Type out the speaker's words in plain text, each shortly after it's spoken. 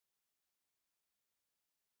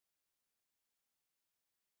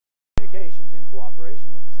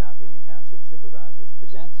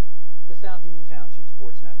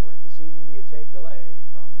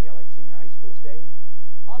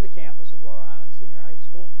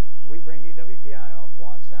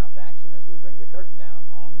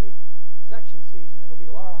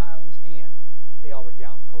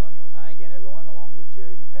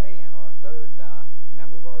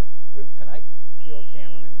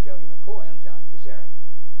McCoy. I'm John Kazarick.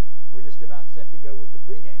 We're just about set to go with the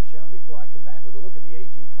pregame show, and before I come back with a look at the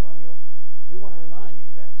AG Colonial, we want to remind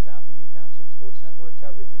you that South Union Township Sports Network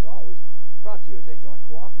coverage is always brought to you as a joint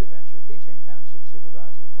cooperative venture featuring Township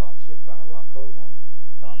Supervisors Bob Schiffbauer, Rock Coghorn,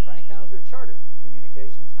 Tom Frankhauser, Charter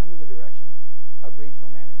Communications under the direction of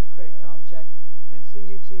Regional Manager Craig Tomczyk, and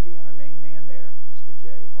CUTV and our main man there, Mr.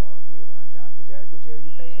 J.R. Wheeler. I'm John Kazarick with Jerry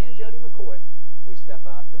DePay and Jody McCoy. We step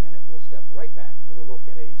out for a minute. We'll step right back with a look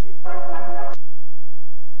at AG.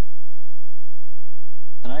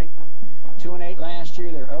 Tonight, 2-8 last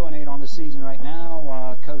year. They're 0-8 on the season right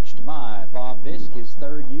now. Coached by Bob Visk, his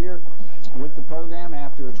third year with the program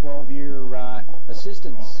after a 12-year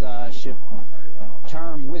assistantship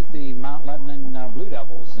term with the Mount Lebanon Blue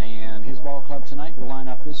Devils. And his ball club tonight will line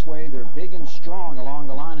up this way. They're big and strong along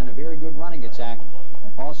the line and a very good running attack.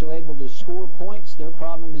 Also able to score points. Their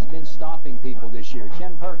problem has been stopping people this year.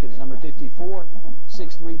 Ken Perkins, number 54,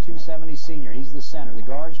 6'3", 270 senior. He's the center. The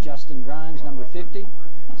guards, Justin Grimes, number 50,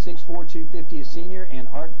 6'4", 250, a senior, and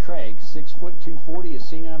Art Craig, 6', 240, a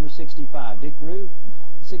senior, number 65. Dick Rue,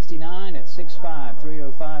 69 at 6'5",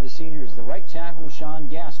 305, a senior, is the right tackle. Sean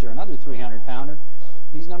Gaster, another 300-pounder.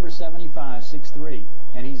 He's number 75, 6'3",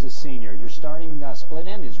 and he's a senior. Your starting split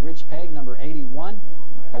end is Rich Pegg, number 81,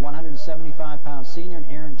 a 175-pound senior, and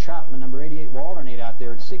Aaron Troutman, number 88, will alternate out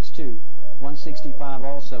there at 6'2", 165,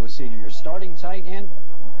 also a senior. Your starting tight end,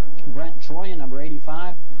 Brent Troyan, number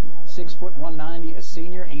 85, 6', 190, a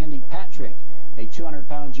senior. Andy Patrick, a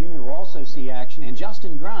 200-pound junior, will also see action. And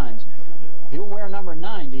Justin Grimes, he'll wear number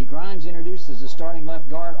 90. Grimes, introduced as the starting left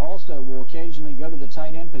guard, also will occasionally go to the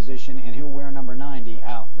tight end position, and he'll wear number 90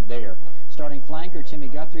 out there. Starting flanker, Timmy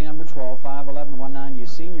Guthrie, number 12, 5'11", 190, a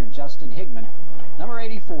senior. And Justin Higman, number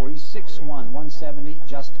 84, he's 6'1", 170,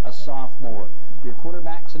 just a sophomore. Your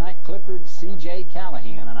quarterback tonight, Clifford C.J.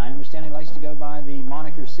 Callahan, and I understand he likes to go by the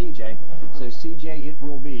moniker C.J., so C.J. it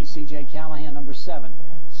will be. C.J. Callahan, number 7,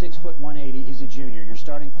 6', 180, he's a junior. Your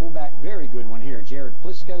starting fullback, very good one here, Jared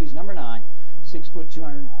Plisco, he's number 9, 6',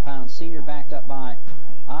 200-pound senior, backed up by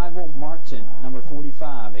Ivel Martin, number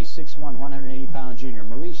 45, a 6'1", 180-pound junior.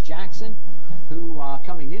 Maurice Jackson, who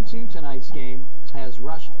coming into tonight's game has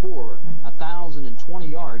rushed for 1,020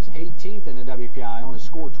 yards, 18th in the WPI, only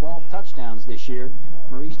scored 12 touchdowns this year.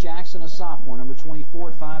 Maurice Jackson, a sophomore, number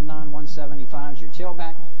 24, 5'9", 175 is your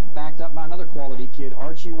tailback, backed up by another quality kid,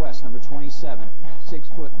 Archie West, number 27, 6',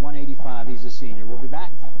 185, he's a senior. We'll be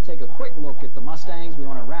back, take a quick look at the Mustangs. We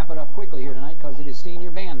want to wrap it up quickly here tonight because it is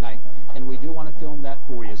senior band night, and we do want to film that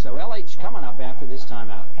for you. So LH coming up after this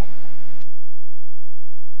timeout.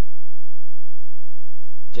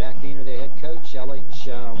 Jack Diener, the head coach. LH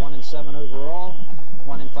 1-7 overall,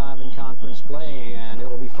 1-5 in conference play, and it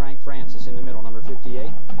will be Frank Francis in the middle, number 58,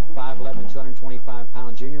 5'11",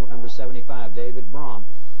 225-pound junior with number 75, David Brom.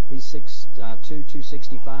 He's 6'2",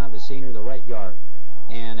 265, a senior, the right guard.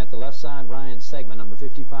 And at the left side, Ryan Segman, number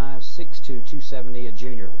 55, 6'2", 270, a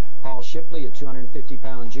junior. Paul Shipley, a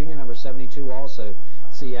 250-pound junior, number 72, also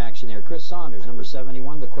see action there. Chris Saunders, number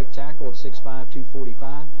 71, the quick tackle at 6'5",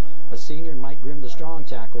 245, a senior. And Mike Grimm, the strong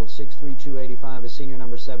tackle at 6'3", 285, a senior,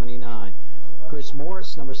 number 79. Chris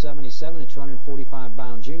Morris, number 77, a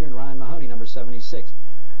 245-pound junior, and Ryan Mahoney, number 76,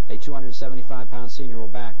 a 275-pound senior, will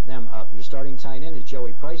back them up. Your starting tight end is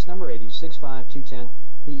Joey Price, number 80, 6'5", 210.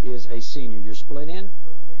 He is a senior. Your split end,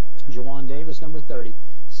 Jawan Davis, number 30,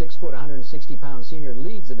 6', 160-pound senior,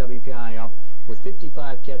 leads the WPIL with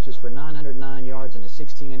 55 catches for 909 yards and a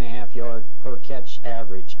 16.5 yard per catch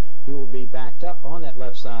average. He will be backed up on that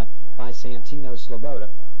left side by Santino Sloboda,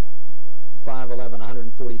 5'11",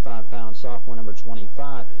 145-pound sophomore, number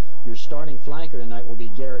 25. Your starting flanker tonight will be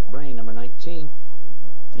Garrett Brain, number 19.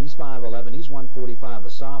 He's 5'11", he's 145, a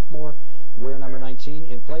sophomore, wear number 19,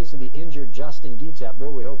 in place of the injured Justin Gietap. Boy,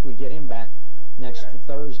 we hope we get him back next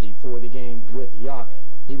Thursday for the game with Yock.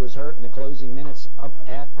 He was hurt in the closing minutes up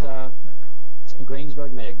at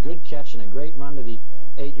Greensburg, made a good catch and a great run to the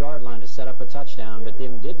 8-yard line to set up a touchdown, but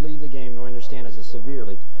then did leave the game, we understand, as a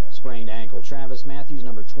severely sprained ankle. Travis Matthews,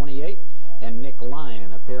 number 28, and Nick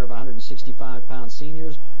Lyon, a pair of 165-pound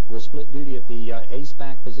seniors, will split duty at the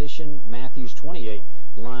ace-back position. Matthews, 28.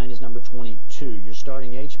 Lyon is number 22. Your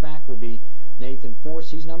starting H-back will be Nathan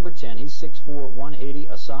Force. He's number 10. He's 6'4", 180,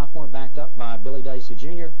 a sophomore, backed up by Billy Dicey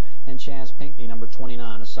Jr. and Chaz Pinckney, number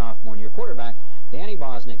 29, a sophomore. And your quarterback, Danny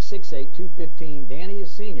Bosnick, 6'8", 215. Danny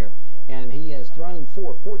is senior, and he has thrown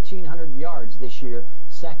for 1,400 yards this year,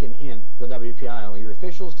 second in the WPIL. Your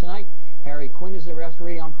officials tonight, Harry Quinn is the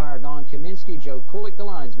referee, umpire Don Kaminsky, Joe Kulik the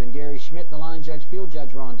linesman, Gary Schmidt the line judge, field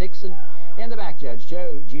judge Ron Dixon, and the back judge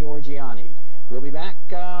Joe Giorgiani. We'll be back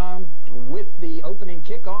with the opening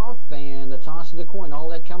kickoff and the toss of the coin. All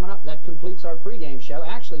that coming up. That completes our pregame show.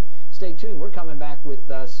 Actually, stay tuned. We're coming back with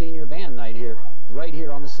senior band night here, right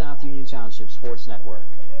here on the South Union Township Sports Network.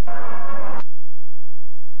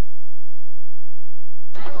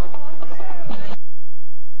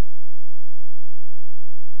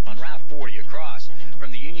 On Route 40 across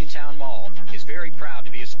from the Uniontown Mall is very proud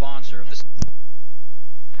to be a sponsor of the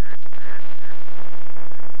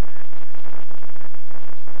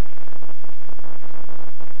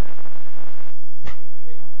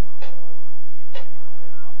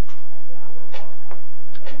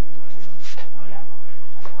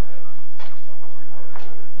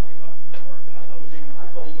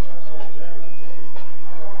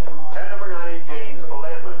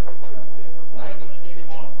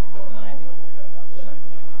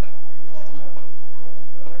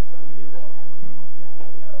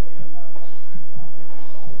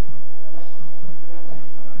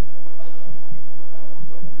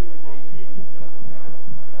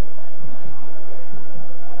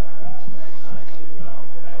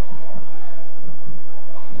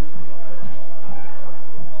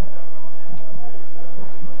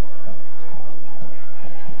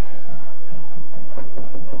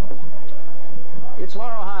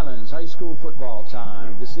High School football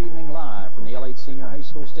time this evening, live from the LH Senior High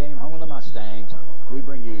School Stadium, home of the Mustangs. We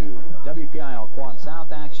bring you WPIL Quad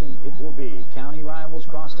South action. It will be county rivals,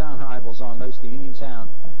 crosstown rivals on most of the Uniontown,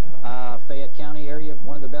 Fayette County area.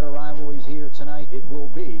 One of the better rivalries here tonight. It will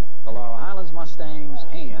be the Laurel Highlands Mustangs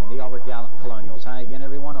and the Albert Gallant Colonials. Hi again,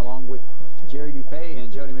 everyone, along with Jerry Dupay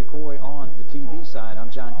and Jody McCoy on the TV side. I'm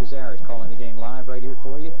John Kazaric calling the game live right here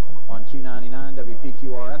for you on Q99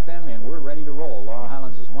 WPQR FM, and we're ready to roll. Laurel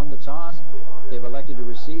Highlands has won the toss. They've elected to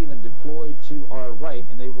receive and deploy to our right,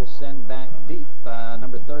 and they will send back deep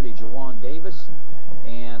number 30, Jawan Davis,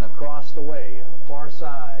 and across the way, far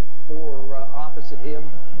side, for opposite him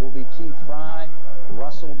will be Keith Fry,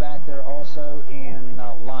 Russell back there also, and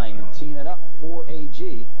Lyon. Teeing it up for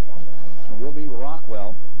AG will be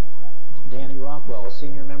Rockwell. Danny Rockwell, a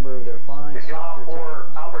senior member of their fine soccer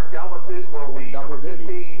team, doing double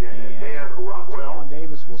duty, and Jawan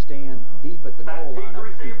Davis will stand deep at the goal line.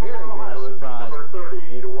 I'd be very, very surprised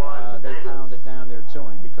if they pound it down there to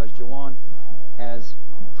him, because Jawan has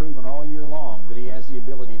proven all year long that he has the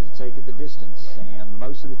ability to take it the distance, and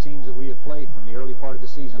most of the teams that we have played from the early part of the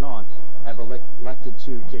season on have elected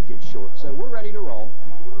to kick it short. So we're ready to roll.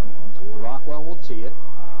 Rockwell will tee it.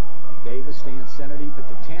 Davis stands center deep at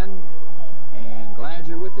the 10. And glad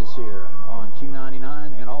you're with us here on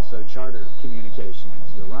Q99 and also Charter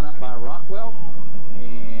Communications. The run up by Rockwell,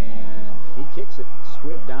 and he kicks it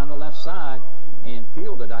squib down the left side and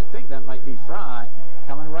fielded. I think that might be Fry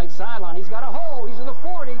coming right sideline. He's got a hole. He's at the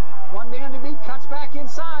 40. One man to beat. Cuts back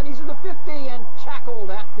inside. He's at the 50 and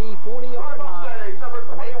tackled at the 40-yard line. The hit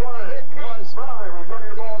was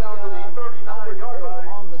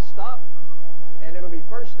on the stop, and it'll be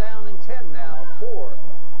first down and 10 now for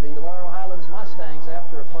the Laurel Highlands Mustangs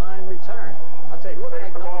after a fine return. I'll tell you, look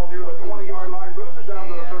like number 20-yard line, number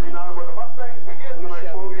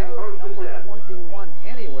 21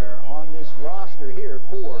 anywhere on this roster here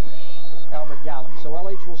for Albert Gallant. So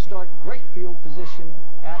LH will start great field position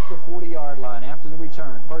at the 40-yard line after the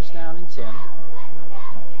return. First down and 10.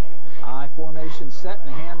 I formation set, and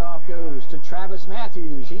the handoff goes to Travis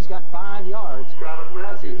Matthews. He's got 5 yards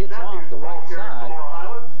as he hits off the right side.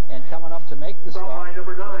 And coming up to make the stop was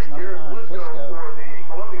number 9, Flisco.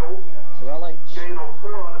 So LH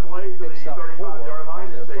picks up 4 on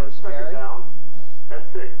their first carry.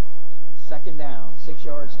 Second down, 6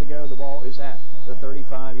 yards to go. The ball is at the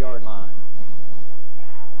 35-yard line.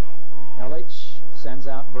 LH sends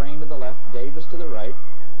out Brain to the left, Davis to the right.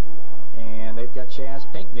 And they've got Chaz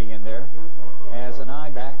Pinkney in there as an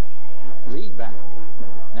I-back, lead back.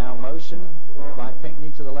 Now motion by Pinkney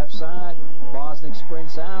to the left side. Bosnick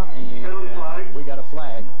sprints out, and we got a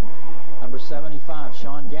flag. Number 75,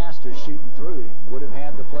 Sean Gaster, shooting through. Would have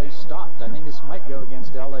had the play stopped. I think this might go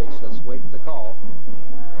against LH. Let's wait for the call.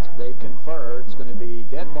 They confer. It's going to be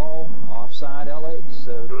dead ball, offside LH.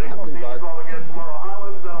 So the penalty bug.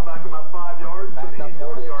 Back up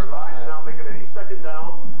LH 5. Now making a second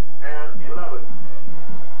down and 11.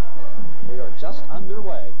 We are just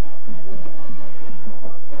underway.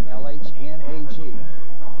 LH and AG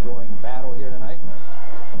going battle here tonight.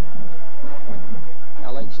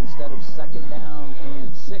 LH instead of second down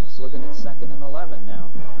and 6, looking at second and 11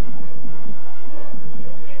 now.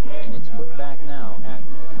 And it's put back now at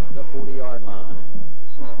the 40-yard line.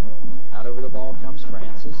 Out over the ball comes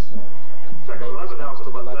Francis. Davis comes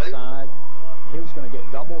to the left side. He was going to get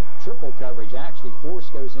double, triple coverage actually. Force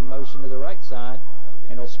goes in motion to the right side,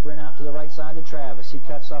 and he'll sprint out to the right side to Travis. He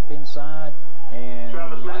cuts up inside, and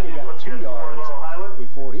he might have got 2 yards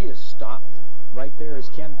before he is stopped. Right there is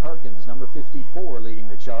Ken Perkins, number 54, leading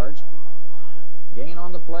the charge. Gain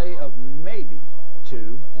on the play of maybe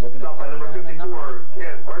 2. Looking at number 54,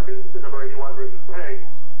 Ken Perkins, and number 81, Ricky Peg.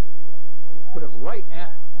 Put it right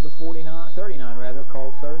at the 39 rather,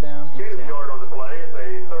 called third down and 10. Yard on the play. It's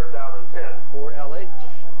a third down and 10. For LH.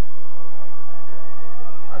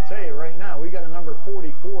 I'll tell you right now, we got a number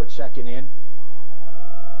 44 checking in.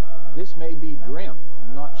 This may be Grimm.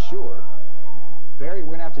 I'm not sure. Barry,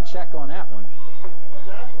 we're going to have to check on that one.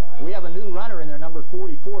 We have a new runner in there, number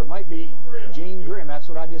 44. It might be Gene Grimm. That's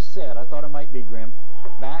what I just said. I thought it might be Grimm.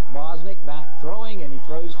 Back, Bosnick, back throwing, and he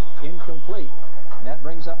throws incomplete. And that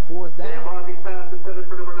brings up 4th down. And Bosnick pass intended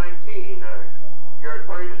for number 19. Yard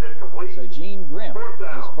play is incomplete. So Gene Grimm,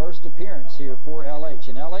 his first appearance here for LH.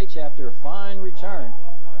 And LH, after a fine return,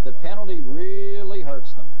 the penalty really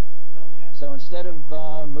hurts them. So instead of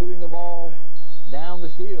moving the ball down the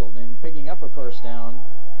field and picking up a first down,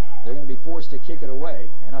 they're going to be forced to kick it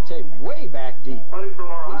away. And I'll tell you, way back deep.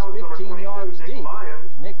 He's 15 yards deep.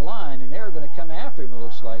 Nick Lyon, and they're going to come after him, it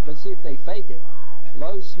looks like. Let's see if they fake it.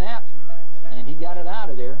 Low snap, and he got it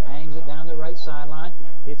out of there. Hangs it down the right sideline.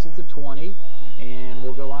 Hits it to 20, and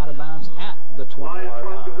will go out of bounds at the 20-yard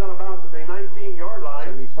line. Goes out of bounds at the 19-yard line. So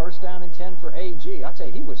it'll be first down and 10 for AG. I'll tell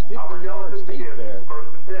you, he was 50 yards deep there. First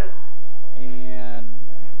and 10. And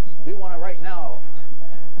do want to right now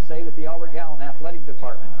say that the Albert Gallatin Athletic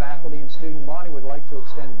Department, faculty, and student body would like to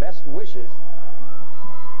extend best wishes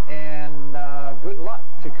and good luck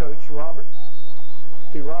to Coach Robert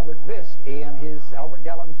Visk and his Albert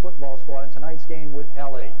Gallatin football squad in tonight's game with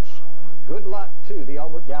LH. Good luck to the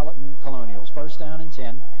Albert Gallatin Colonials. First down and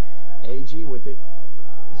 10. AG with it.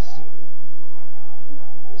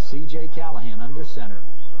 C.J. Callahan under center.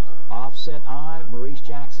 Offset I, Maurice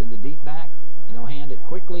Jackson, the deep back. And he'll hand it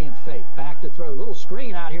quickly and fake. Back to throw. Little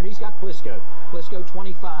screen out here, and he's got Plisco. Plisco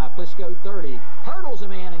 25, Plisco 30. Hurdles a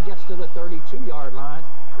man and gets to the 32-yard line.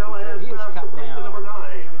 He is cut down.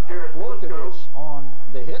 Florkovich on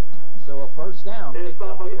the hit, so a first down. Picked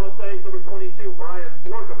up here. Number 22, Brian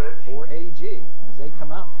Florkovich. For AG, as they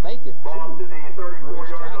come out, fake it to Maurice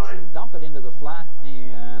Jackson, dump it into the flat,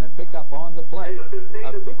 and a pickup on the play of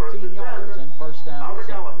 15 yards and first down and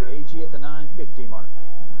 10. AG at the 9:50 mark.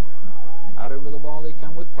 Out over the ball they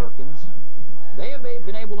come with Perkins. They have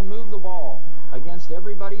been able to move the ball against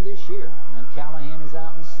everybody this year, and Callahan is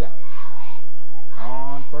out and set.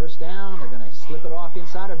 On first down, they're going to slip it off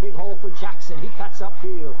inside a big hole for Jackson. He cuts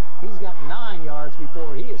upfield. He's got 9 yards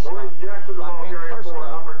before he is stopped by Ben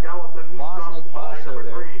Perslow. Bosnick also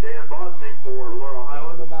there. Dan Bosnick for Laurel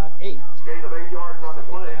Highlands. Gain of about 8. Gain of 8 yards on the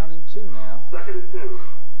play. Second down and 2 now. Second and 2.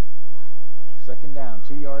 Second down,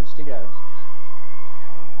 2 yards to go.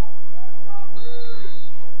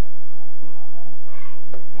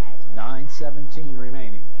 .9:17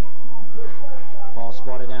 remaining. Ball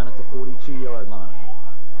spotted down at the 42-yard line.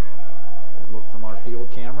 Look from our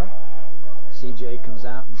field camera. CJ comes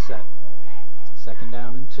out and set. Second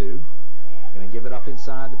down and 2. Going to give it up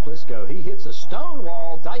inside to Plisco. He hits a stone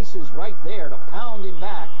wall. Dice is right there to pound him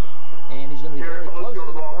back. And he's going to be very close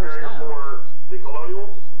to the first down. For the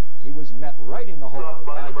Colonials. He was met right in the hole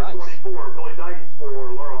by Dice. 24, Billy Dice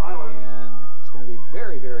for Laurel Highlands. And it's going to be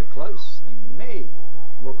very, very close. They may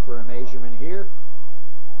look for a measurement here.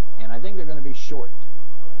 And I think they're going to be short.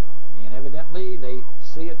 And evidently they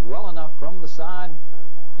see it well enough from the side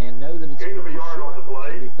and know that it's going to be short.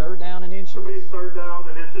 It'll be third down and inches. It'll be third down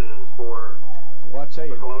and inches for well, I'll tell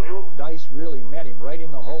you, Dice really met him right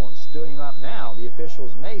in the hole and stood him up. Now the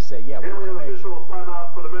officials may say, yeah, we're going to measure. Officials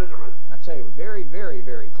timeout for the measurement. I tell you, very, very,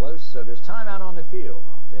 very close. So there's timeout on the field.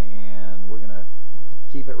 And we're going to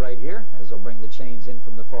keep it right here as they'll bring the chains in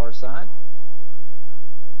from the far side.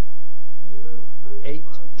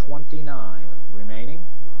 8:29 remaining.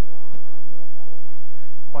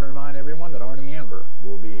 I want to remind everyone that Arnie Amber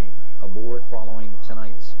will be aboard following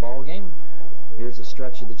tonight's ball game. Here's a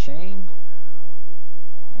stretch of the chain.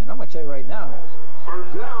 And I'm going to tell you right now,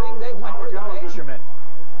 good thing they went for the measurement.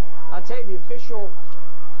 I'll tell you, the official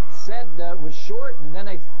said it was short, and then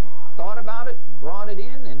they thought about it, brought it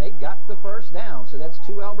in, and they got the first down. So that's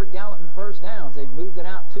 2 Albert Gallatin first downs. They've moved it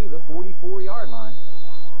out to the 44-yard line.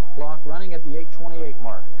 Clock running at the 8:28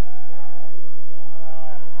 mark.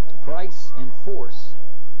 Price and Force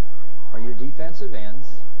are your defensive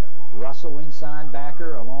ends. Russell inside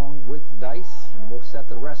backer along with Dice, and we'll set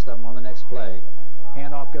the rest of them on the next play.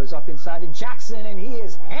 Handoff goes up inside to Jackson, and he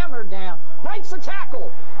is hammered down. Breaks the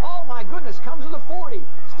tackle. Oh, my goodness. Comes to the 40.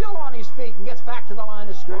 Still on his feet and gets back to the line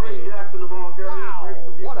of scrimmage. Wow,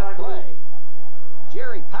 what a play.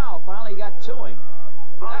 Jerry Powell finally got to him.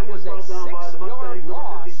 That was a 6-yard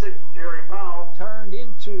loss. Turned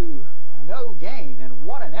into no gain, and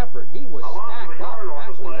what an effort. He was stacked up.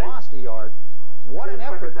 Actually lost a yard. What an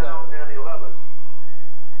effort, though.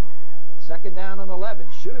 Second down and 11.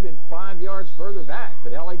 Should have been 5 yards further back,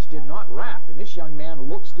 but LH did not wrap, and this young man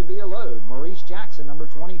looks to be a load. Maurice Jackson, number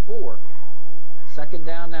 24. Second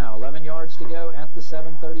down now. 11 yards to go at the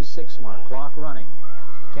 7:36 mark. Clock running.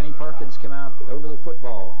 Kenny Perkins come out over the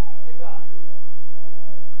football.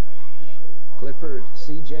 Clifford,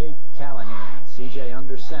 C.J. Callahan. C.J.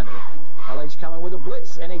 under center. LH coming with a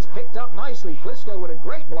blitz, and he's picked up nicely. Plisco with a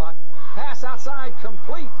great block. Pass outside,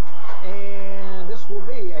 complete. And this will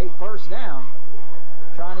be a first down.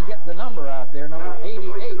 Trying to get the number out there, number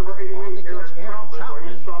 88 on the catch, Aaron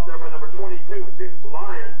Troutman.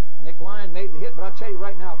 Nick Lyon made the hit, but I'll tell you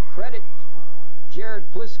right now, credit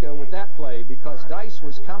Jared Plisco with that play because Dice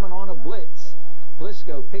was coming on a blitz.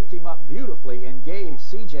 Plisco picked him up beautifully and gave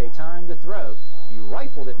C.J. time to throw. He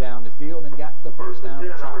rifled it down the field and got the first down to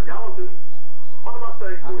Troutman. Out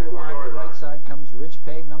there wide to the right side comes Rich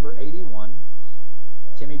Pegg, number 81.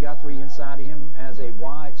 Timmy Guthrie inside of him as a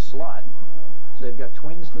wide slot. So they've got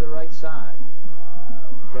twins to the right side.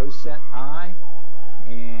 Pro set I.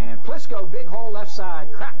 And Plisco, big hole left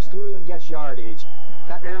side, cracks through and gets yardage.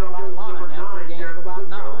 Cut down by line after a gain of about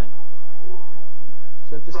 9.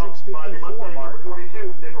 So at the 6:54 mark,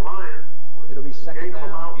 it'll be second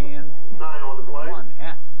down and 1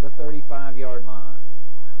 at the 35-yard line.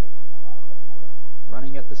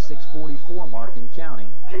 Running at the 6:44 mark and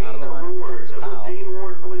counting. Out of the line comes Powell. Gene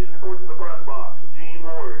Ward, please report to the press box. Gene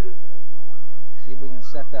Ward. See if we can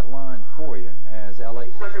set that line for you as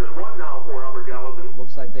LH. Second and 1 now for Albert Gallatin.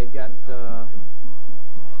 Looks like they've got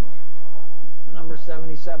number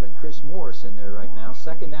 77, Chris Morris, in there right now.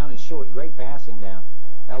 Second down and short. Great passing down.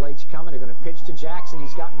 LH coming. They're going to pitch to Jackson.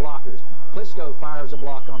 He's got blockers. Plisco fires a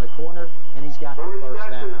block on the corner, and he's got the first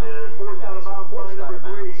down. Jackson forced out of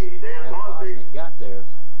bounds as Bosnick got there.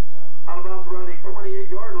 Out of bounds around the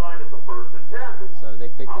 28-yard line. It's a 1st and 10. So they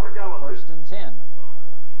picked up the 1st and 10.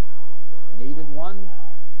 Needed 1,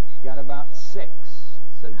 got about 6.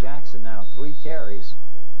 So Jackson now 3 carries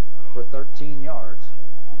for 13 yards.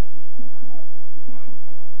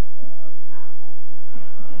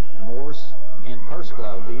 Morse and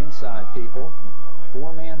Pursglove, the inside people.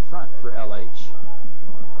 4-man front for LH.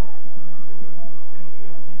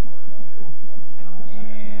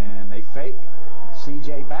 And they fake.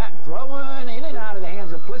 C.J. back, throwing in and out of the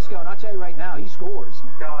hands of Plisco. And I'll tell you right now, he scores.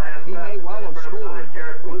 He may well have scored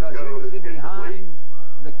because he was in behind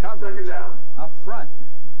the coverage up front.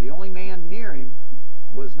 The only man near him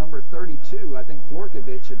was number 32, I think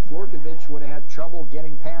Florkovich, and Florkovich would have had trouble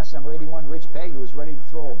getting past number 81, Rich Pegg, who was ready to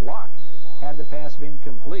throw a block had the pass been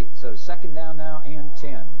complete. So second down now and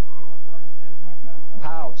 10.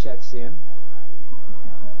 Powell checks in.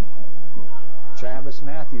 Travis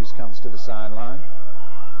Matthews comes to the sideline.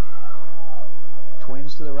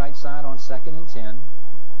 Twins to the right side on 2nd and 10.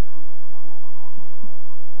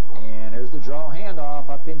 And there's the draw handoff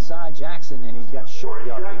up inside Jackson, and he's got short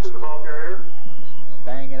yardage.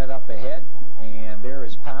 Banging it up ahead, and there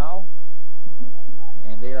is Powell.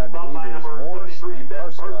 And there I believe is Morris and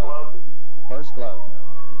Pursglove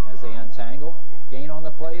as they untangle. Gain on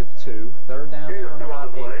the play of 2. Third down and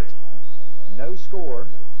about 8. No score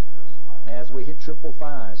as we hit triple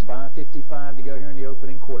fives. 5:55 to go here in the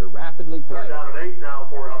opening quarter. Rapidly played. Third down and 8 now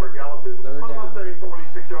for Albert Gallatin. Third down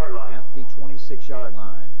 26-yard line. At the 26-yard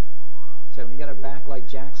line. So when you got a back like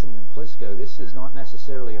Jackson and Plisco, this is not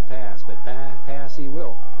necessarily a pass, but pass he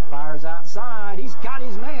will. Fires outside. He's got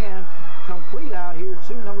his man. Complete out here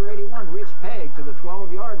to number 81, Rich Pegg, to the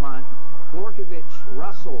 12-yard line. Florkovich,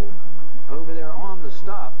 Russell over there on the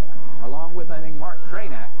stop, along with, I think, Mark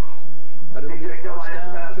Kranak. But it'll be a first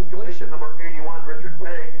down completion. Number 81, Richard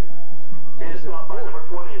Pegg. Is stopped by number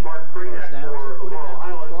 20, Mark Kranak. First down, so put it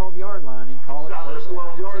down to the 12-yard line and call it first down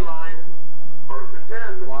 12-yard line. 1st and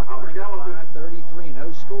 10. Clock running at 5:33,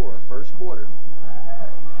 no score, first quarter.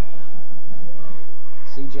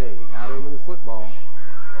 C.J. out over the football.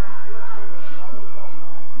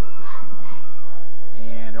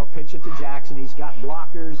 And they'll pitch it to Jackson. He's got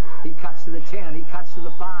blockers. He cuts to the 10. He cuts to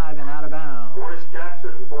the 5 and out of bounds. Forrest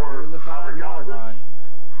Jackson for the 5-yard line.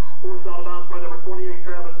 Forced out of bounds by number 28,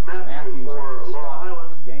 Travis Matthews for Laurel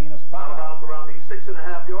Highlands. Gain of 5. Out of bounds around the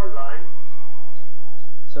 6.5-yard line.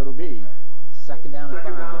 So it'll be second down and 5.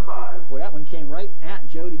 Second down and 5. Boy, that one came right at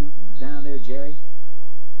Jody down there, Jerry.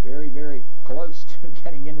 very, very close to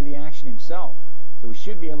getting into the action himself. So we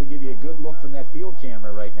should be able to give you a good look from that field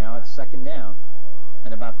camera right now. It's second down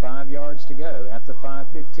and about 5 yards to go at the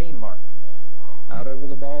 5:15 mark. Out over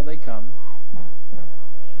the ball they come.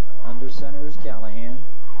 Under center is Callahan.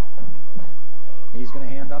 He's going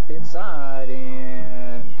to hand up inside,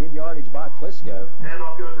 and good yardage by Plisco.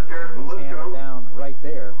 Handoff goes to Jared He's handed down right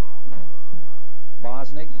there.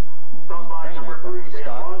 Bosnick Stop by and number Cranack 3, on the Dan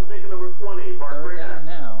stop. Bosnick, and number 20, Bart Third down Cranack.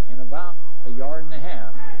 now, in about a yard and a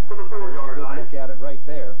half. To the 4 Here's a yard good line. look at it right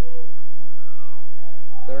there.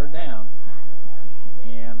 Third down,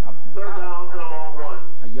 and Third about down and a long one.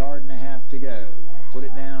 a yard and a half to go. Put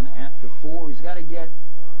it down at the 4. He's got to get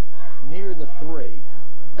near the 3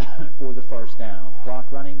 for the first down. Clock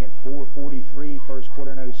running at 4:43, first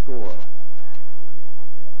quarter, no score.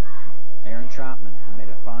 Aaron Troutman made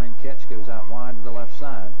a fine catch, goes out wide to the left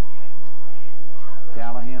side.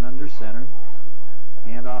 Callahan under center.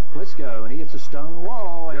 Hand off Plisco, and he hits a stone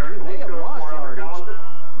wall, and he may have lost yardage.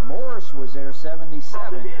 Morris was there,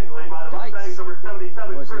 77. Dykes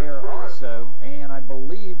was there also, and I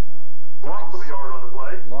believe Price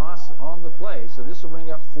loss on the play. So this will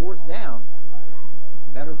bring up fourth down.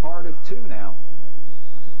 Better part of 2 now.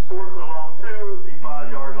 Fourth and a long 2, the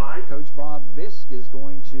 5 yard line. Coach Bob Visk is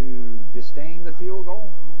going to disdain the field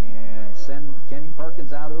goal and send Kenny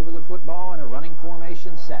Perkins out over the football in a running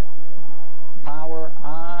formation set. Power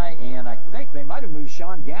I, and I think they might have moved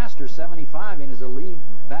Sean Gaster, 75, in as a lead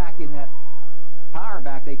back in that power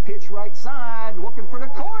back. They pitch right side, looking for the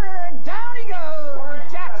corner, and down he goes!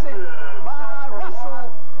 Jackson by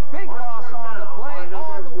Russell. Big loss on the play,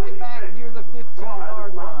 all the way back near the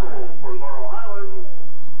 15-yard line. For Laurel Highlands.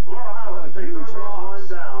 Laurel Highlands A huge takes the loss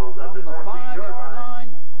down at from the 5-yard line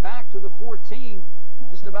back to the 14.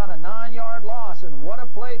 Just about a 9-yard loss, and what a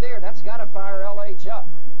play there. That's got to fire LH up.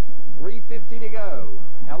 3:50 to go.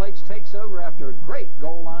 LH takes over after a great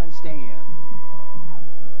goal line stand.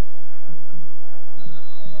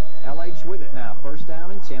 LH with it now. First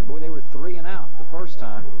down and 10. Boy, they were 3 and out the first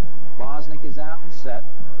time. Bosnick is out and set.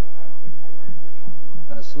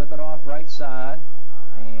 Going to slip it off right side.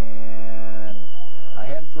 And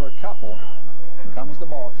ahead for a couple comes the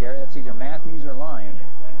ball carrier. That's either Matthews or Lyon.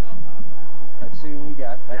 Let's see who we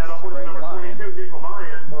got. That's Craig Lyon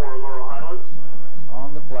for Laurel Highlands.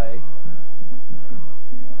 on the play.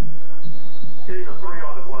 Getting a 3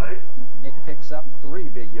 on the play. Nick picks up 3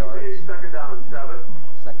 big yards. Second down and 7.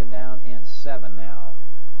 Second down and 7 now.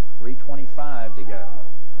 3:25 to go.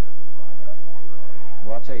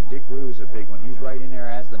 Well, I'll tell you, Dick Rue is a big one. He's right in there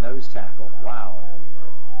as the nose tackle. Wow.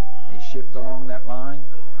 They shift along that line.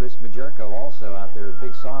 Chris Majerko also out there, a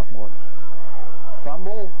big sophomore.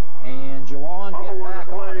 Fumble, and Jawan get back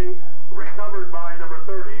on it. Recovered by number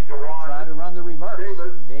 30, Jawan. Try to run the reverse.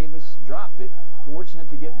 Davis dropped it. Fortunate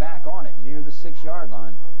to get back on it near the 6-yard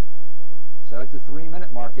line. So at the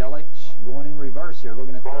 3-minute mark, LH going in reverse here,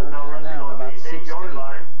 looking at third down now, about 16.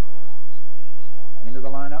 Into the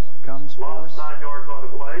lineup comes Force. 9 yards on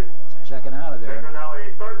the play. Checking out of there. Now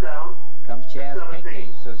a third down. Comes Chaz 17. Pinckney.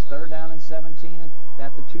 So it's third down and 17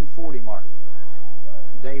 at the 2:40 mark.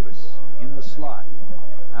 Davis in the slot.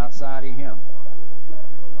 Outside of him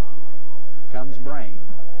comes Brain.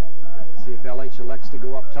 See if LH elects to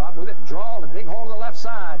go up top with it. Draw the big hole to the left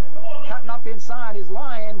side. Cutting up inside is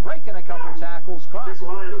Lyon, breaking a couple tackles, crosses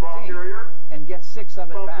the 15, and gets 6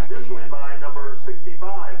 of it back again. By number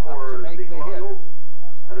 65 for to make the hit.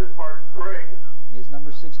 That is Art Craig. Is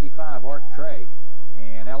number 65, Art Craig.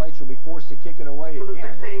 And LH will be forced to kick it away To the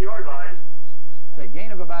again. 16-yard line. It's a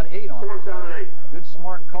gain of about 8 on Fourth down and 8. Good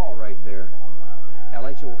smart call right there.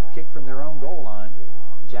 LH will kick from their own goal line.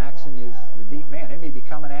 Jackson is the deep man. They may be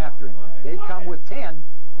coming after him. They'd come with 10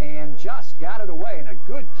 and just got it away. And a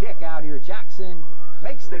good kick out here. Jackson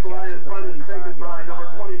makes the catch at the 45-yard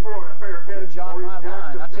line. Good job by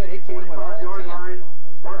line. I'll tell you, they came with all 10.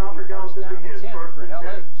 First down and 10 for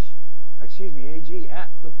LH. Excuse me, AG at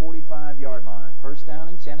the 45-yard line. First down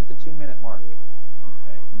and 10 at the 2-minute mark.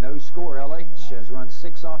 No score. LH has run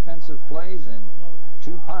 6 offensive plays and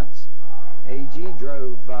 2 punts. AG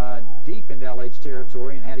drove deep into LH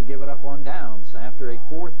territory and had to give it up on downs after a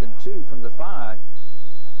 4th and 2 from the 5.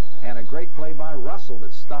 And a great play by Russell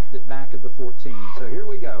that stuffed it back at the 14. So here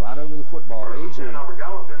we go, out over the football. AG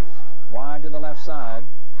wide to the left side.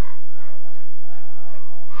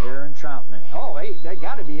 Aaron Troutman. Oh, they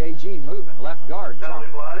got to be AG moving. Left guard.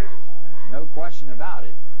 No question about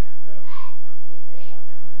it.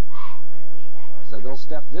 So they'll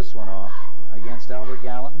step this one off against Albert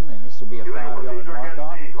Gallatin, and this will be a 5-yard mark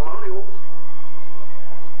off.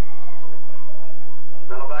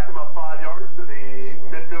 That'll back him up 5 yards to the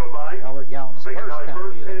midfield line. Albert Gallatin's Making first now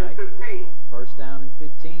penalty of the night. 15. First down and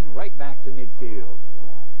 15, right back to midfield.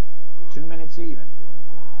 2 minutes even.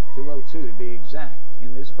 2:02 to be exact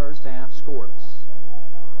in this first half, scoreless.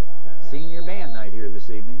 Senior band night here this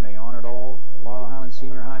evening. They honored all Laurel Highland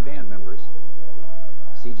Senior High band members.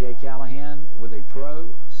 C.J. Callahan with a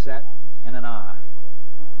pro, set, and an eye.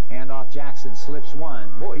 Handoff, Jackson slips one.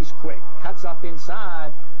 Boy, he's quick. Cuts up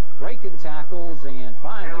inside, breaking tackles, and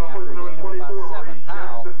finally, after a gain of about 7,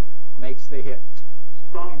 Powell makes the hit.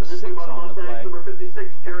 Game 6 on the play. Number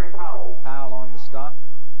 56, Jerry Powell. Powell on the stop.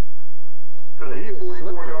 To Well, he the was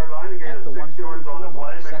 44-yard line again, at the 6 yards on the 144 play.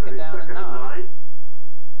 mark. Making Second the down and second 9.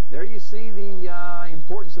 There you see the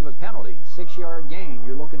importance of a penalty. 6-yard gain,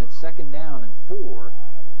 you're looking at second down and 4.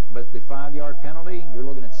 But the 5-yard penalty, you're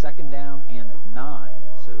looking at second down and 9.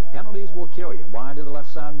 So penalties will kill you. Wide to the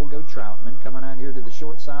left side will go Troutman. Coming out here to the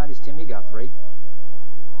short side is Timmy Guthrie.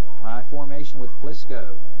 I formation with Plisco.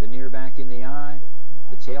 The near back in the eye,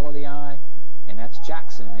 the tail of the eye, and that's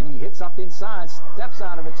Jackson. And he hits up inside, steps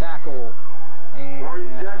out of a tackle, and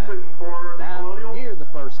Maurice Jackson for the down Colonials. near the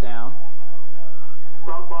first down.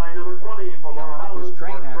 Stop by number 20 for Laurel That was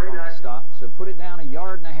Highland. Cranack on the stop, so put it down 1.5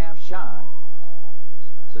 yards shy.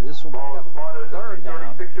 So this will bring Ball up spotted at third the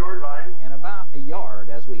down 36-yard line. and about 1 yard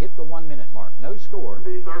as we hit the 1 minute mark. No score.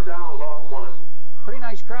 The third down, long one. Pretty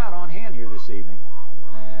nice crowd on hand here this evening.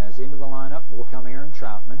 As into the lineup will come Aaron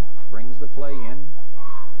Troutman. Brings the play in.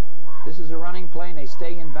 This is a running play and they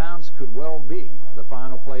stay in bounds. Could well be the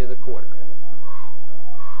final play of the quarter.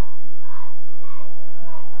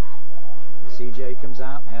 CJ comes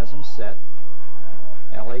out, has him set.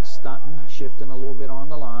 LH stunting, shifting a little bit on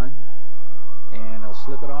the line. And he'll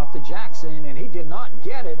slip it off to Jackson, and he did not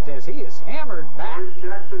get it as he is hammered back. Maurice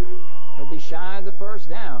Jackson. He'll be shy of the first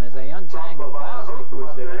down as they untangle. Bosnick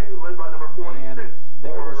was there. Led by number 46. And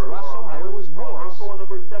there was Russell, there was Morris. Russell,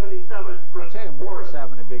 number 77. I'll tell you, Morris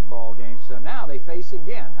having a big ball game. So now they face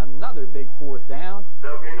again another big fourth down.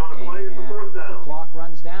 No gain on the play, it's the fourth And the down. clock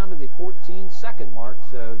runs down to the 14-second mark,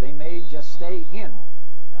 so they may just stay in.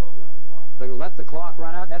 They'll let the clock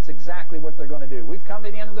run out. That's exactly what they're going to do. We've come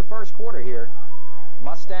to the end of the first quarter here.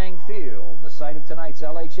 Mustang Field, the site of tonight's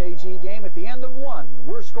LHAG game. At the end of 1,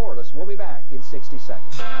 we're scoreless. We'll be back in 60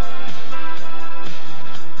 seconds.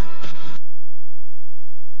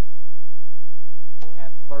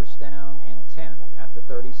 At first down and 10 at the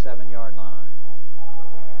 37-yard line.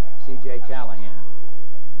 C.J. Callahan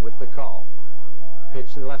with the call.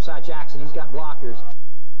 Pitch to the left side, Jackson. He's got blockers.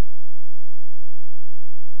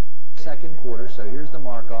 Second quarter, so here's the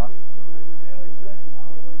mark-off.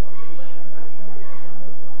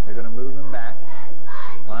 They're going to move him back.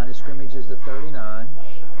 Line of scrimmage is the 39.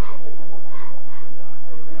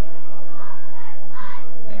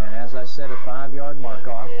 And as I said, a 5-yard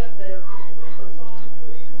mark-off.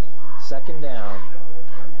 Second down.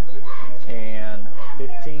 And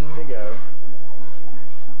 15 to go.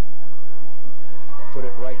 Put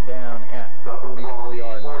it right down at the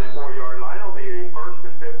 44-yard line. 44-yard line will be first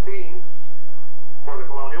and 15 for the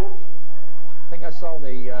Colonials. I think I saw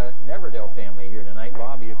the Neverdale family here tonight.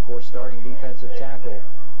 Bobby, of course, starting defensive tackle,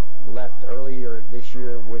 left earlier this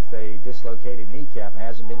year with a dislocated kneecap.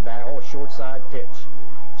 Hasn't been back. Oh, short side pitch.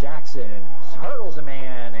 Jackson hurdles a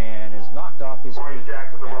man and is knocked off his feet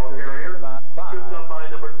Jackson, the ball after a gain carrier. of about 5. Picked up by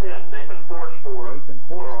number 10, Nathan Force for Nathan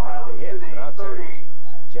Force made the hit, but I'll tell you,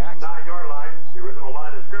 Jackson 9-yard line, the original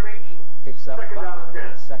line of scrimmage. picks up Second down 5. and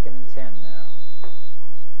 10. Second and 10 now.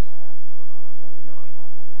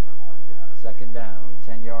 Second down,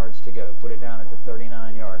 10 yards to go. Put it down at the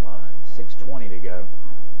 39-yard line. 6:20 to go.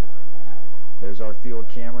 There's our field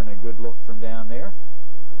camera and a good look from down there.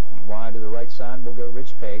 Wide to the right side will go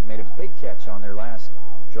Rich Page. Made a big catch on their last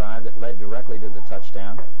drive that led directly to the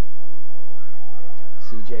touchdown.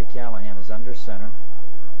 C.J. Callahan is under center.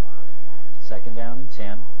 Second down and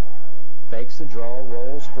 10. Fakes the draw,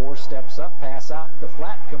 rolls 4 steps up, pass out the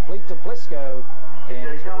flat, complete to Plisco.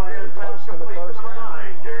 And he's going to be very close to the first down.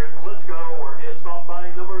 Jared Plisco, where he is stopped by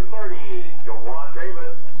number 30, Jawan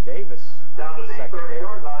Davis. Davis, Down to the secondary,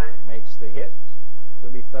 30-yard line. makes the hit.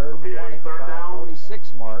 It'll be third and 1 at the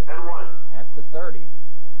 5:46 mark And 1. at the 30.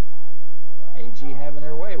 AG having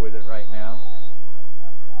their way with it right now.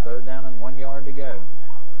 Third down and 1 yard to go.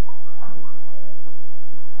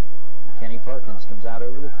 Kenny Perkins comes out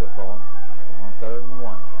over the football on 3rd and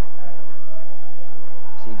 1.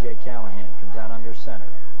 C.J. Callahan comes out under center.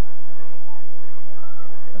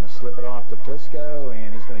 Going to slip it off to Plisco,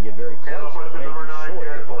 and he's going to get very close. But maybe short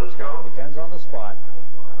the first down. Depends on the spot.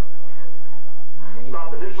 I think he's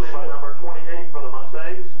Stopped going to be initially by short. number 28 for the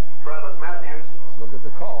Mustangs, Travis Matthews. Let's look at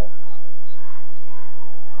the call.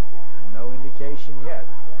 action yet.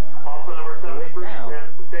 Also number 73 down.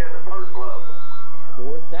 stands to stand the first glove.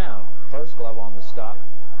 Fourth down. First glove on the stop.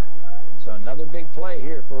 So another big play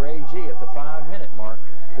here for AG at the 5-minute mark.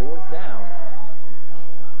 Fourth down.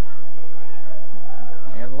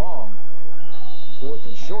 And long. Fourth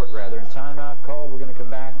and short, rather. And timeout called. We're going to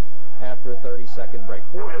come back after a 30-second break.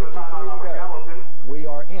 4:53 to go. We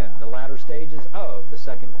are in the latter stages of the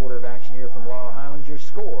second quarter of action here from Laurel Highlands. Your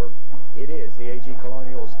score, it is the AG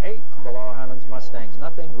Colonials 8, the Laurel Highlands Mustangs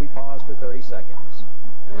nothing. We pause for 30 seconds.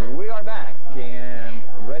 We are back and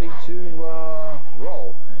ready to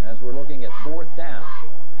roll as we're looking at fourth down.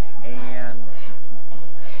 And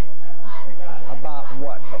about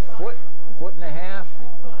what, a foot and a half?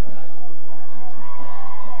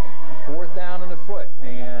 Fourth down and a foot,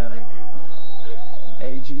 and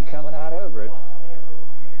AG coming out over it.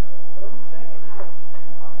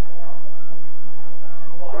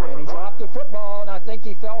 And he dropped the football, and I think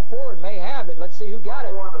he fell forward, may have it. Let's see who got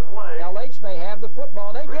it. LH may have the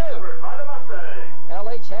football. They do.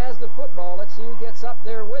 LH has the football. Let's see who gets up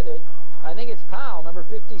there with it. I think it's Powell, number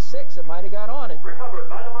 56, that might have got on it. Recovered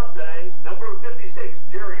by the Mustangs, number 56,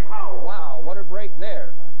 Jerry Powell. Wow, what a break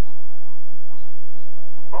there.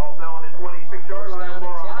 Ball's now on the 26-yard First line. down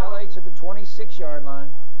and 10, LH at the 26-yard line.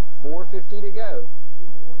 4:50 to go.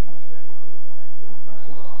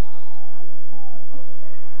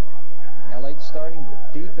 LH starting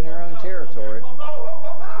deep in their own territory.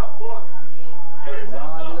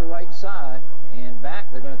 Wide to the right side and back.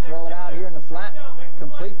 They're going to throw it out here in the flat.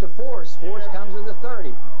 Complete to Force. Force comes to the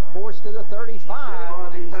 30. Force to the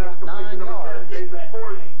 35. And he's got 9 yards.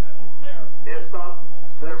 Force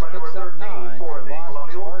picks up 9 for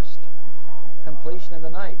Boston's first completion of the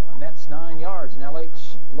night. And that's 9 yards. And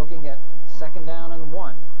LH looking at second down and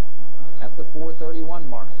 1 at the 4:31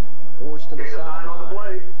 mark. Force to the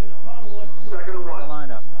sideline. Second and 1. The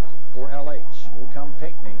lineup for LH will come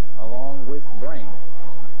Pinckney along with Brain.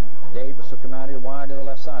 Davis will come out here wide to the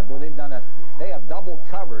left side. Boy, they have double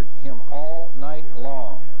covered him all night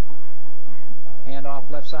long. Hand off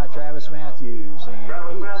left side, Travis Matthews. And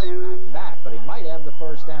he's back, but he might have the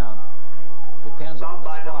first down. Depends on the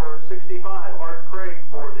spot. Number 65, Art Craig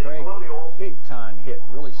for the Craig, Colonials. big time hit,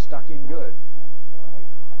 really stuck him good.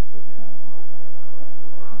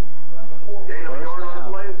 Gain of a yard on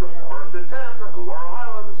the play. It's a first and 10, Laurel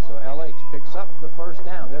Highlands. So LH picks up the first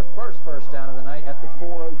down, their first down of the night at the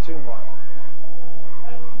 4:02 mark.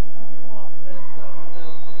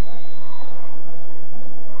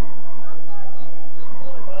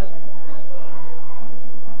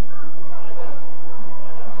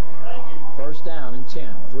 First down and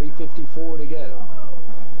 10, 3:54 to go.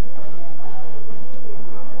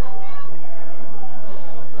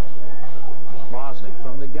 Bosnick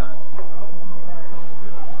from the gun.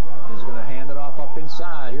 Is going to hand it off up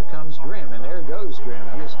inside. Here comes Grimm, and there goes Grimm.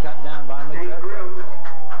 He was cut down by McGregor.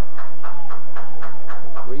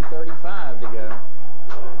 3:35 to go.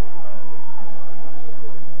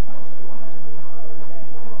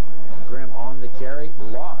 Grimm on the carry,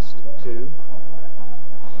 lost 2.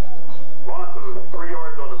 Loss of 3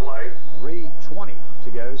 yards on the play. 3:20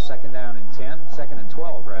 to go, second down and 10, second and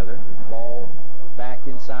 12 rather. Ball back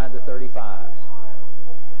inside the 35.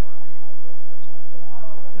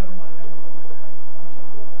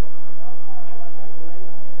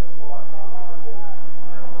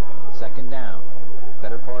 Second down,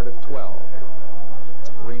 better part of 12.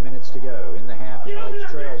 3 minutes to go in the half, and LH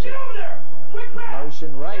trails it.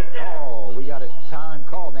 Motion right. Oh, we got a time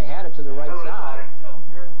called, and they had it to the right side.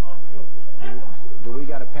 Do we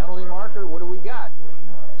got a penalty marker? What do we got?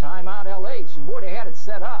 Timeout LH. And boy, they had it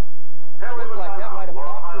set up. Looked like that might have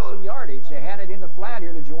popped for some yardage. They had it in the flat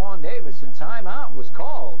here to Juwan Davis, and timeout was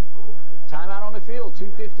called. Timeout on the field,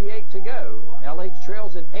 2:58 to go. LH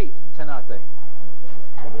trails at 8-0.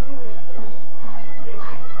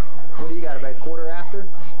 What do you got, about a quarter after?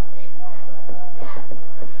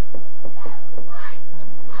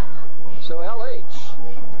 So LH,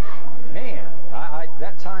 man,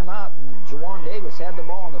 that timeout, and Juwan Davis had the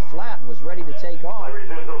ball in the flat and was ready to take off,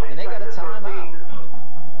 and they got a timeout.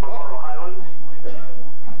 Oh.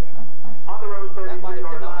 That might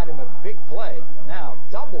have denied him a big play. Now,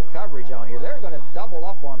 double coverage on here. They're going to double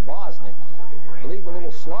up on Bosnick. Leave the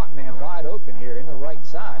little slot man wide open here in the right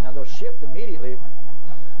side. Now, they'll shift immediately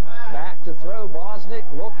back to throw. Bosnick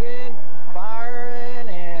looking, firing,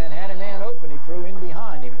 and had a man open. He threw in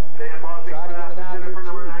behind him. Try to get it out here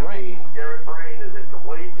to Brain. Garrett Brain is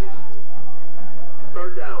incomplete.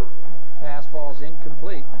 Third down. Pass falls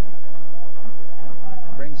incomplete.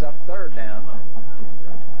 Brings up third down.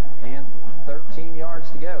 And 13 yards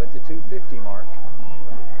to go at the 2:50 mark.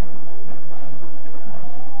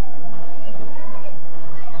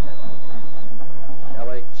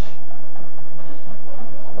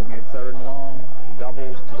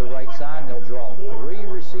 side, and they'll draw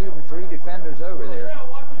three defenders over there.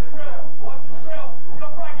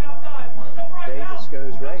 Davis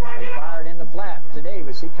goes right. They fired in the flat to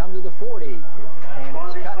Davis. He comes to the 40, and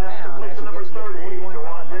it's cut down as he gets to the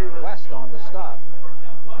 41-yard line. West on the stop.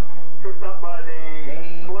 Tripped up by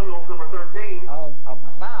the Colonials, number 13. Of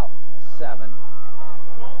about 7.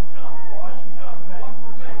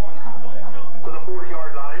 To the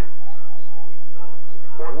 40-yard line.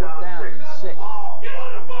 Fourth down and 6.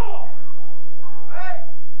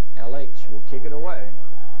 LH will kick it away.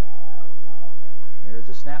 There's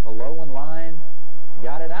a snap, a low one line.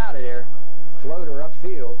 Got it out of there. Floater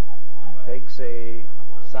upfield. Takes a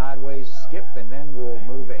sideways skip and then will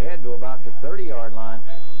move ahead to about the 30-yard line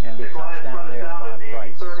and be touchdown there by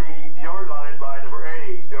Price. 30-yard line by number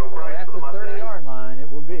 80, Joe Price. At the 30-yard line,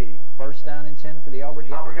 it will be first down and 10 for the Albert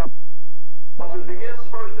Gallatin. Begins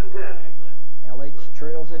first and 10. LH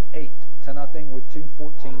trails at 8-0 with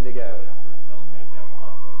 2:14 to go.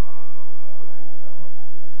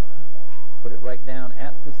 Put it right down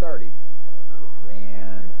at the 30.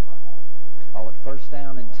 And call it first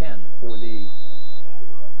down and 10 for the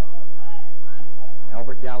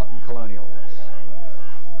Albert Gallatin Colonials.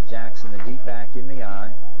 Jackson, the deep back in the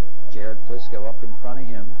eye. Jared Plisco up in front of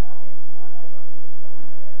him.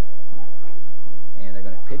 And they're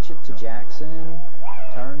going to pitch it to Jackson.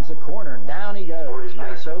 Turns the corner, and down he goes.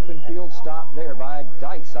 Nice open field stop there by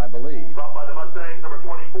Dice, I believe. Stopped by the Mustangs, number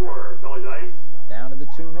 24, Billy Dice. Down to the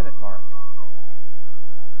 2-minute mark.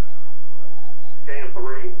 Gain of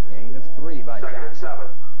 3. Gain of 3 by Second Jackson. and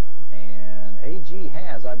 7. And AG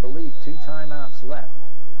has, I believe, 2 timeouts left.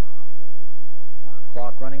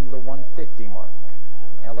 Clock running to the 150 mark.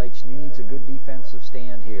 LH needs a good defensive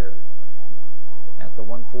stand here. At the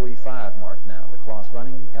 145 mark now. The clock's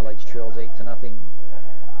running. LH trails 8-0.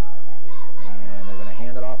 And they're going to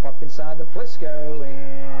hand it off up inside to Plisco,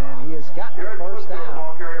 and he has got the first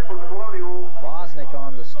down. Bosnick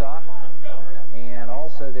on the stop, and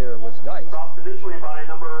also there was Dice. Stopped initially by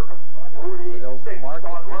number 46, So they'll mark it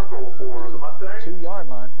at the 42-yard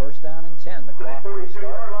line, first down and 10. The clock will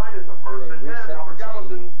start. line is a first They and 10. reset Albert the chain.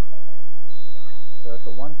 Gallatin. So at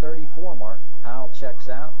the 134 mark, Powell checks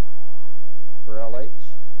out for LH.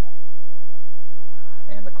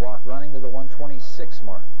 And the clock running to the 126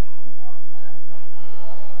 mark.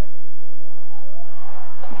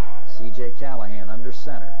 C.J. Callahan under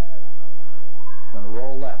center. Going to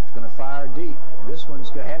roll left. Going to fire deep. This one's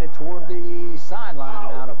headed toward the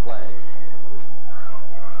sideline and out of play.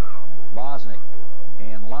 Bosnick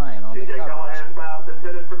and Lyon on the C.J. coverage. Callahan's pass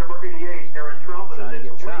intended for number 88, Aaron Troutman. Trying to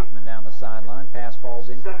get Troutman down the sideline. Pass falls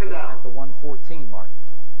in Second down. at the 114 mark.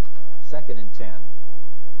 Second and 10.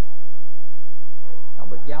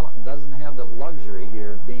 Albert Gallatin doesn't have the luxury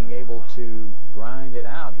here of being able to grind it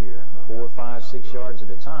out here 4, 5, 6 yards at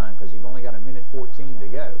a time because you've only got 1:14 to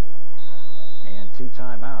go and 2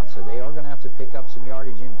 timeouts. So they are going to have to pick up some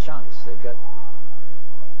yardage in chunks. They've got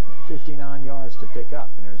 59 yards to pick up,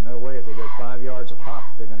 and there's no way if they go 5 yards a pop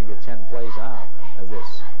they're going to get 10 plays out of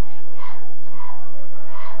this.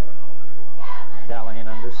 Callahan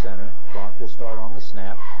under center. Clock will start on the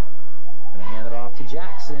snap. Going to hand it off to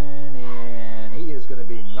Jackson, and he is going to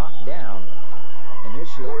be knocked down.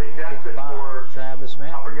 Initially hit by Travis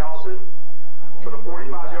Albert Matthews. Gallatin to the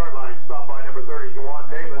 45-yard line. Stopped by number 30, Juwan At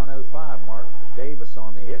the Davis. 105 mark. Davis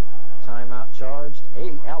on the hit. Timeout charged.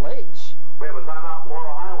 LH. We have a timeout,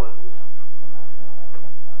 Laurel Highlands.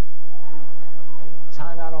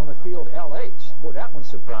 Timeout on the field, LH. Boy, that one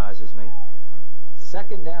surprises me.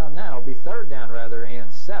 Second down now, be third down rather,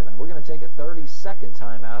 and 7. We're going to take a 30-second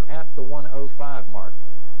timeout at the 105 mark.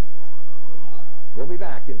 We'll be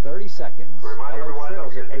back in 30 seconds. Remind LH everyone,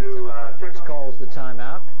 trails don't at forget 8 to, check which out- calls the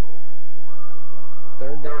timeout.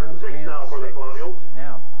 Third down and 6 now for the 6. Colonials.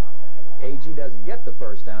 Now, AG doesn't get the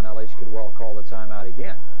first down. LH could well call the timeout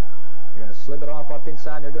again. They're going to slip it off up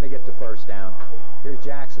inside. They're going to get the first down. Here's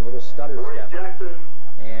Jackson, little stutter Maurice step, Jackson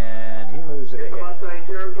and he moves it in the ahead. Mustang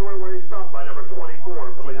territory where he stopped by number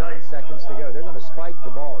 24, Billy 9 Dice. seconds to go. They're going to spike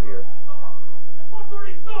the ball here.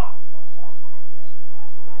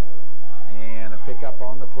 And a pickup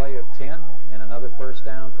on the play of 10, and another first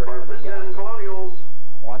down for First Albert and 10 Gallatin. Colonials.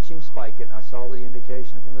 Watch him spike it. I saw the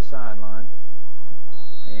indication from the sideline,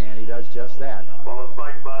 and he does just that. Ball is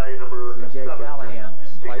spiked by number C.J. 7. Callahan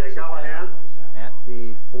spikes C.J. it Callahan. down at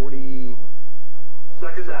the 46-yard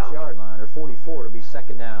Second down. line, or 44 to be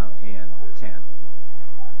second down and 10.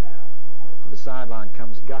 To the sideline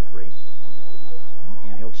comes Guthrie,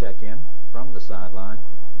 and he'll check in from the sideline.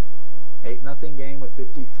 8-0 game with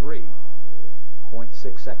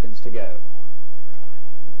 53.6 seconds to go.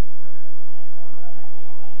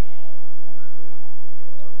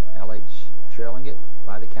 LH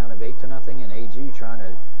count of 8-0, and AG trying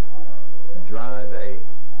to drive a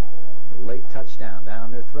late touchdown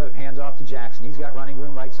down their throat. Hands off to Jackson. He's got running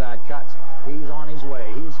room right side. Cuts. He's on his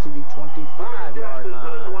way. He's to the 25-yard line. To the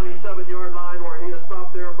 27-yard line where he has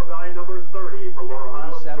stopped there for guy number 30 for Laurel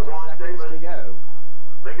Highlands. 7 seconds to go.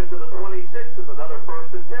 Make it to the 26 is another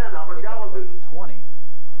 1st and 10. Albert Gallatin. 20.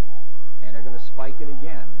 And they're going to spike it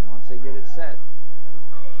again once they get it set.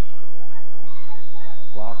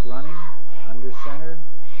 Clock running, under center,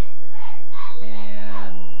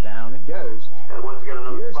 and down it goes. And once again,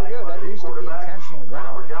 Years ago, that used to be intentional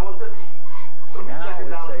grounding. Now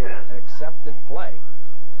it's an accepted play.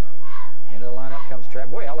 Into the lineup comes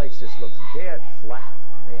Trav. Boy, LH just looks dead flat.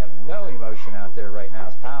 They have no emotion out there right now.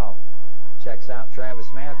 As Powell checks out, Travis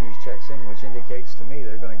Matthews checks in, which indicates to me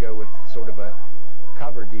they're going to go with sort of a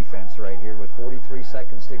cover defense right here with 43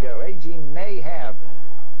 seconds to go. AG may have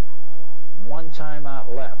one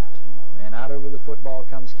timeout left, and out over the football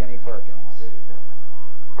comes Kenny Perkins.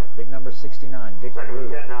 Big number 69, Dick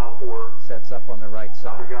Blue, sets up on the right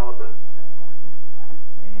side.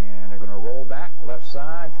 And they're going to roll back, left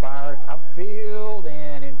side, fire it upfield,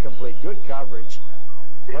 and incomplete. Good coverage.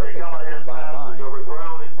 Perfect coverage by line.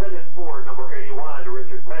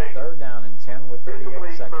 3rd down and 10 with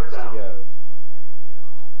 38 seconds to go.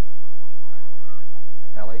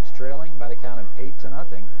 LH trailing by the count of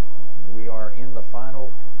 8-0. We are in the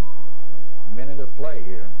final minute of play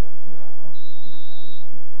here.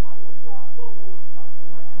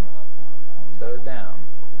 Third down.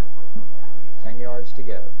 10 yards to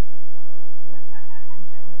go.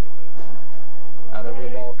 Out over the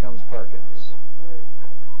ball comes Perkins.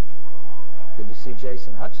 Good to see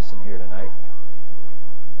Jason Hutchison here tonight.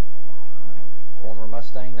 Former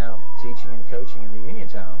Mustang, now teaching and coaching in the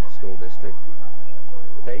Uniontown School District.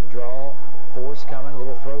 Fake draw, force coming, a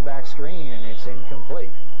little throwback screen, and it's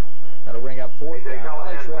incomplete. That'll bring up 4th down.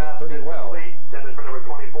 LH read it pretty well. So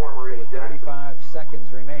with 35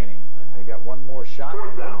 seconds remaining, they got one more shot.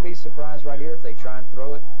 I wouldn't be surprised right here if they try and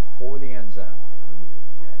throw it for the end zone.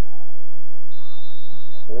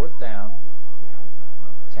 4th down,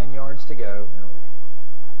 10 yards to go.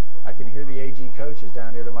 I can hear the AG coaches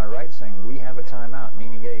down here to my right saying, we have a timeout,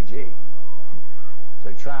 meaning AG.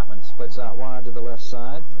 So Troutman splits out wide to the left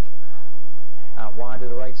side. Out wide to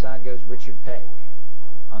the right side goes Richard Pegg.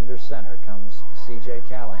 Under center comes C.J.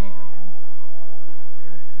 Callahan.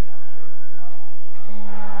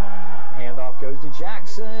 And handoff goes to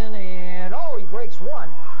Jackson, and he breaks 1.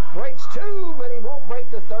 Breaks 2, but he won't break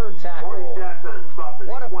the 3rd tackle.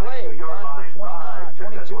 What a play by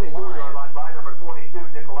number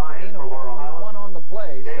 22 line. Gain of only 1 on the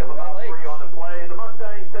play, so LH. The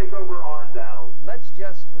Mustangs take over on down. Let's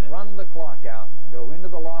just run the clock out, go into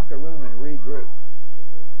the locker room and regroup.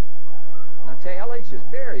 Now, LH is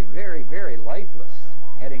very, very, very lifeless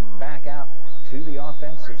heading back out to the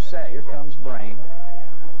offensive set. Here comes Brain.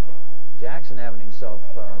 Jackson having himself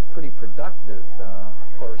pretty productive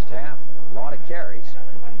first half. A lot of carries.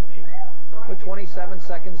 With 27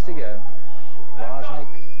 seconds to go, Bosnick,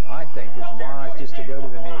 I think, is wise just to go to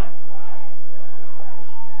the knee.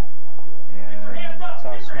 And that's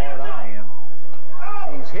how smart I am.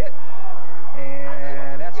 He's hit,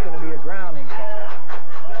 and that's going to be a grounding call.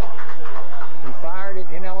 He fired it,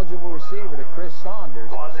 ineligible receiver to Chris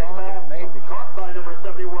Saunders. Saunders made the catch. By number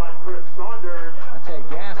 71, Chris Saunders. I tell you,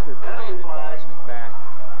 Gaster planted Bosnick back.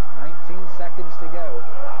 19 seconds to go.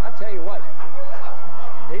 I tell you what,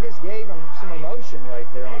 they just gave him some emotion right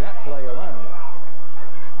there on that play alone.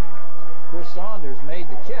 Chris Saunders made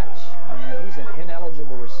the catch, and he's an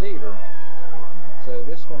ineligible receiver. So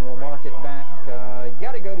this one will mark it back. You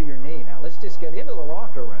got to go to your knee now. Let's just get into the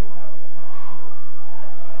locker room.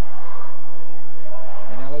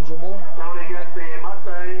 Ineligible. Tony gets the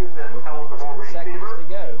Mustangs and with 19 seconds to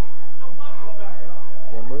go.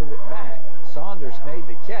 We'll move it back. Saunders made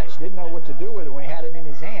the catch. Didn't know what to do with it when he had it in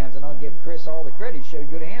his hands, and I'll give Chris all the credit. He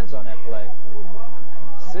showed good hands on that play.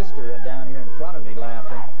 Sister down here in front of me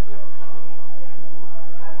laughing.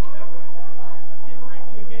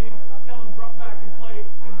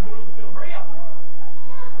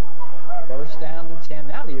 First down and 10.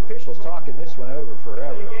 Now the officials talking this one over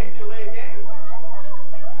forever.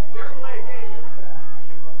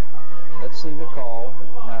 Let's see the call.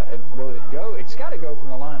 Will it go? It's got to go from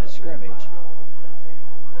the line of scrimmage.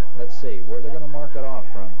 Let's see where they're going to mark it off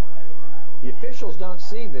from. The officials don't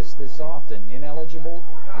see this often. Ineligible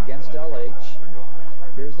against LH.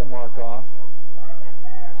 Here's the mark off.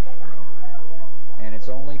 And it's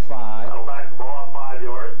only 5. That'll back the ball up 5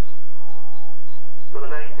 yards to the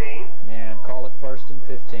 19. And call it 1st and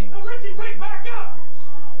 15. No, Richie, back up!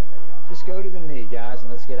 Just go to the knee, guys, and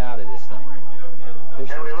let's get out of this thing.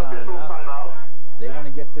 officials And we have official timeout. timeout. They want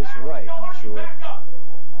to get this right, I'm sure.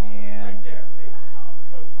 And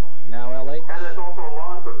now LH And it's also a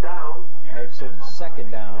loss of downs. makes it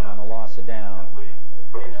second down on the loss of down.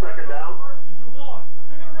 Second down.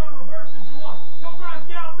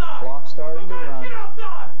 Clock starting to run.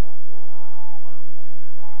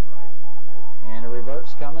 And a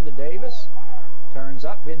reverse coming to Davis. Turns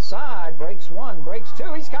up inside, breaks one, breaks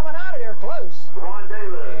two. He's coming out of there close. Ron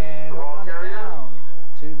Davis, And the will ball run it carrier. down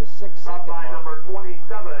to the 6 Up second by mark. number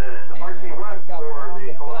 27, Archie And West pick up for on the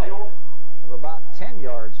the play Colonials. of about 10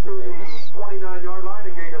 yards To for the Davis. 29-yard line, a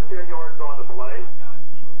gain of 10 yards on the play.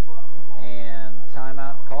 And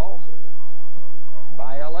timeout called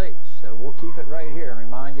by LH. So we'll keep it right here and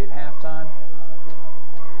remind you at halftime.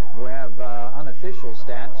 We'll have unofficial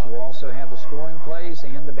stats. We'll also have the scoring plays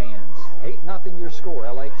and the bands. 8-0 your score.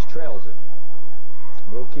 LH trails it.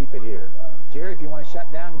 We'll keep it here. Jerry, if you want to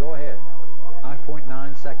shut down, go ahead.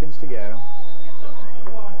 5.9 seconds to go.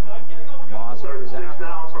 Mosler is 36 out.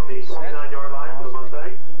 now from the Set. 29-yard line for the Mosler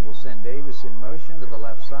Mustangs. will send Davis in motion to the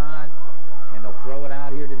left side, and they'll throw it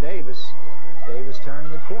out here to Davis. Davis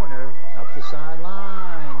turning the corner, up the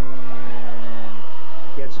sideline, and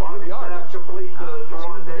gets good Bobby yardage. pass complete to Out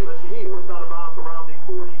Ron to Davis. He midfield. forced out of bounds around the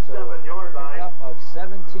So 47-yard line. pickup of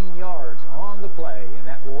 17 yards on the play, and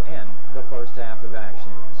that will end the first half of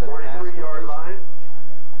action. So the pass 43-yard line.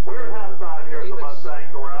 We're at halftime here at the Davis, Mustang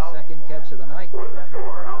the Corral. second catch of the night. With the That will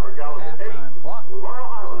score, run out Albert the Gallup halftime 8, clock. Laurel So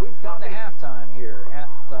Highlands we've come to nothing. halftime here at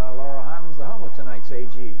Laurel Highlands, the home of tonight's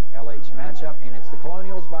AG-LH matchup, and it's the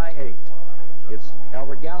Colonials by 8. It's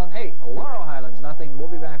Albert Gallatin 8, Laurel Highlands nothing. We'll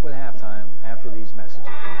be back with halftime after these messages.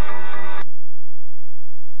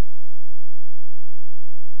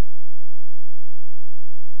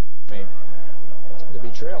 To be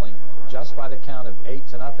trailing just by the count of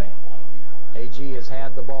 8-0. AG has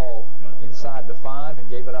had the ball inside the 5 and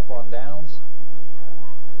gave it up on downs.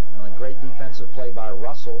 And a great defensive play by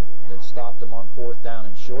Russell that stopped them on 4th down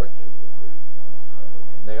and short.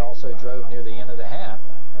 They also drove near the end of the half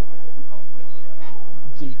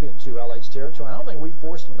deep into LH territory. I don't think we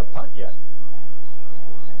forced them to punt yet.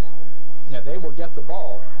 Now they will get the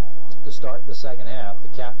ball to start the second half. The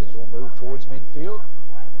captains will move towards midfield.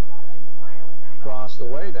 Across the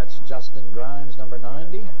way, that's Justin Grimes, number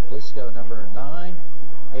 90, Blisco, number 9,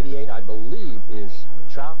 88, I believe, is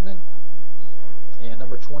Troutman, and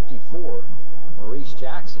number 24, Maurice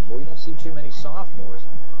Jackson. Boy, you don't see too many sophomores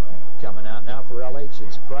coming out. Now for LH,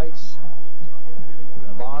 it's Price,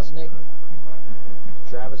 Bosnick,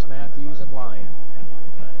 Travis Matthews, and Lyon.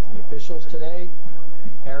 The officials today,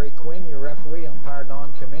 Harry Quinn, your referee, umpire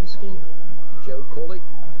Don Kaminsky, Joe Kulik,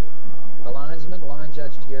 the linesman, line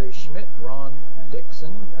judge Gary Schmidt, Ron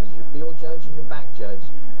Dixon is your field judge, and your back judge,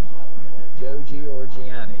 Joe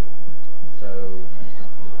Giorgiani. So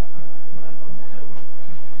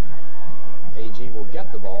AG will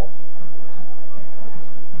get the ball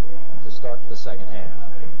to start the second half.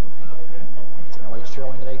 LH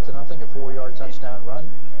trailing at 8-0, a 4-yard touchdown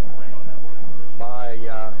run by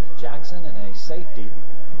Jackson, and a safety,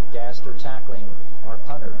 Gaster, tackling our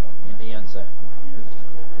punter in the end zone.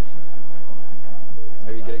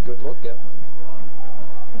 There you get a good look at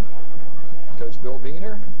Coach Bill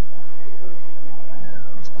Beener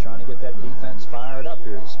trying to get that defense fired up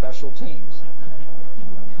here, the special teams.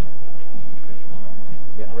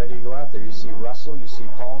 Getting ready to go out there. You see Russell, you see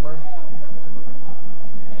Palmer,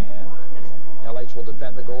 and LH will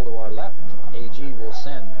defend the goal to our left. AG will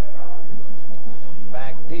send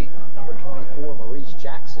back deep, number 24, Maurice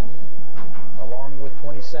Jackson, along with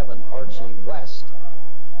 27, Archie West.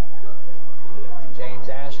 James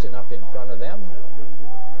Ashton up in front of them.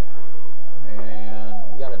 And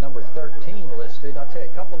we got a number 13 listed. I'll tell you,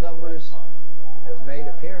 a couple numbers have made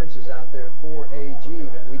appearances out there for AG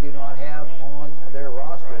that we do not have on their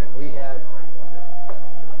roster. And we have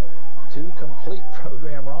 2 complete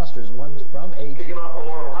program rosters. One's from AG. Kicking off the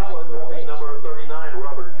Laurel Highlands will be number 39,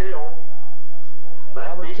 Robert Kale.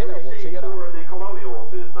 Robert Kale will tee it up. For the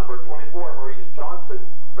Colonials is number 24, Maurice Johnson.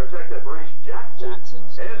 Protected Maurice Jackson.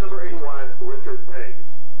 And number 81, Richard Pegg.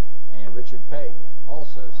 And Richard Pegg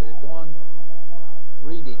also. So they've gone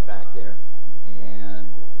 3 deep back there. And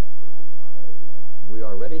we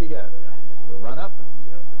are ready to go. The run up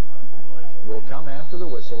will come after the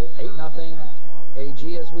whistle. 8-0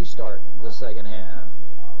 AG as we start the second half.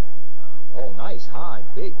 Oh, nice high,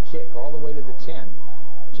 big kick all the way to the 10.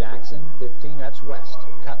 Jackson, 15, that's West.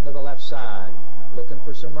 Cutting to the left side. Looking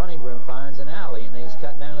for some running room, finds an alley, and he's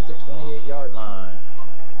cut down at the 28-yard line.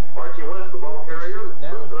 Archie West, the ball carrier, moves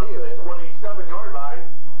it up to the 27-yard line.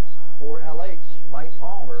 For LH, Mike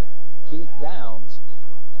Palmer, Keith Downs,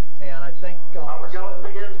 And I think also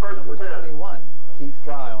number 21, Keith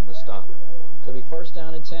Fry on the stop. So it'll be first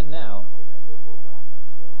down and 10 now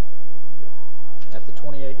at the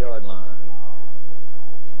 28-yard line.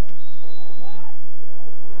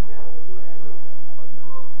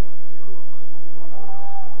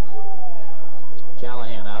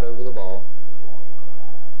 Callahan out over the ball.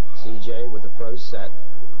 CJ with the pro set.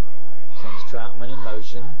 Sends Troutman in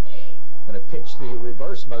motion. Going to pitch the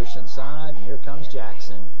reverse motion side, and here comes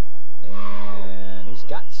Jackson. And he's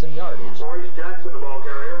got some yardage. Maurice Jackson, the ball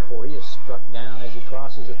carrier. Before he is struck down as he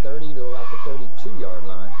crosses the 30 to about the 32-yard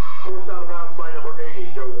line. Forced out of bounds by number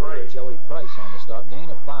 80, Joe Price. Joey Price on the stop. Gain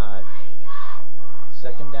of 5.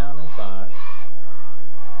 Second down and 5.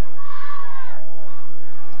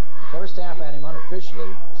 The first half had him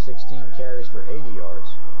unofficially 16 carries for 80 yards.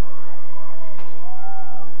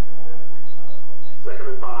 Second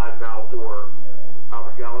and 5 now for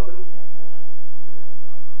Albert Gallatin.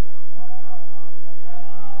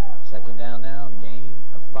 Second down now and a gain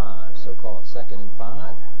of 5. So call it second and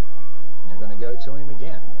 5. And they're going to go to him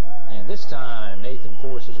again. And this time Nathan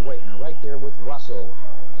Force is waiting right there with Russell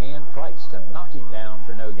and Price to knock him down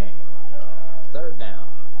for no gain. Third down.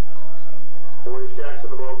 Maurice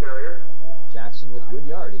Jackson, the ball carrier. Jackson with good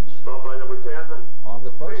yardage. Stopped by number 10. On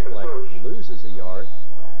the first play, loses a yard.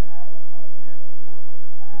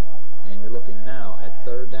 And you're looking now at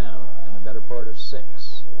third down and the better part of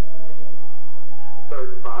 6.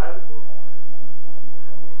 Third and 5.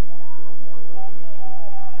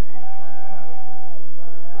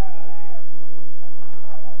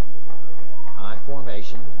 I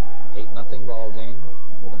formation, 8-0 ball game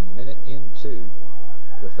with a minute into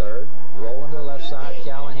the third. Rolling to the left side,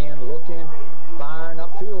 Callahan looking, firing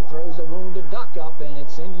upfield, throws a wounded duck up, and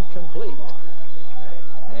it's incomplete.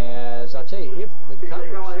 As I tell you, if the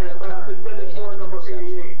coverage had covered, they had an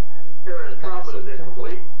interception. The pass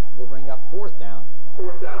incomplete will bring up fourth down.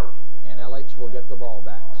 Fourth down. And LH will get the ball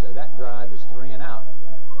back. So that drive is 3 and out.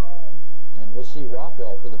 And we'll see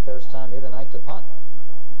Rockwell for the first time here tonight to punt.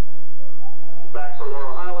 Back for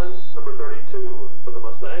Laurel Highlands, number 32 for the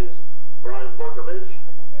Mustangs, Brian Florkovich.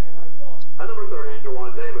 And number 30,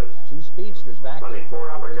 Jawan Davis. 2 speedsters back there. 24,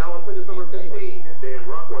 Albert Gallatin is number 15, Dan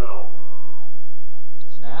Rockwell.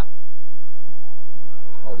 Snap.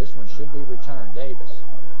 Oh, this one should be returned. Davis.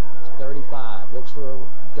 It's 35. Looks for,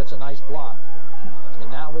 gets a nice block.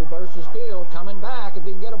 And now reverses field. Coming back. If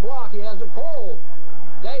he can get a block, he has a pull.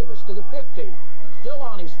 Davis to the 50. Still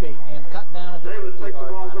on his feet and cut down at the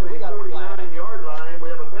 50-yard line. We got a flag. 49-yard line. We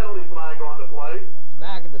have a penalty flag on the play.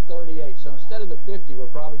 Back at the 38. So instead of the 50, we're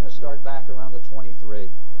probably going to start back around the 23.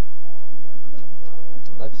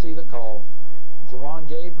 Let's see the call. Jawan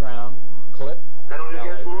gave ground. Clip. Penalty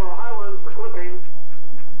against Laurel Highlands for clipping.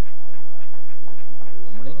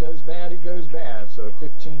 When it goes bad, it goes bad. So a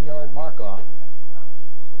 15-yard mark-off.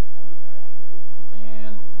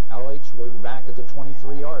 And LH will be back at the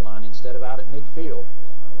 23-yard line instead of out at midfield.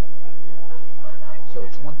 So a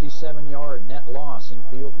 27-yard net loss in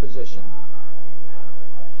field position.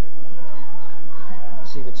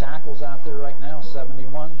 See the tackles out there right now,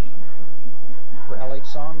 71 for LH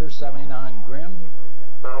Saunders, 79 Grimm.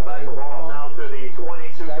 Now back the ball now to the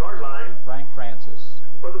 22-yard line. And Frank Francis.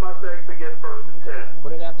 For the Mustangs begin first and 10.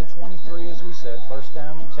 Put it at the 23 as we said, first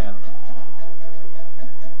down and 10.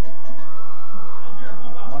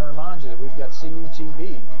 I want to remind you that we've got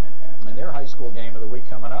CUTV in their high school game of the week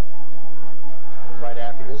coming up. Right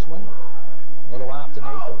after this one, a little out to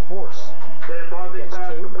Nathan Force. Dan Barney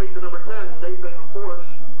pass complete to number 10, Nathan Force,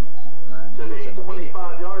 to the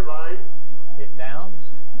 25-yard line. Hit down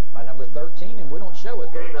by number 13, and we don't show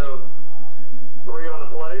it. Gain of 3 on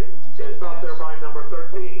the play. It's stopped there by number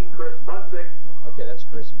 13, Chris Bunsick. Okay, that's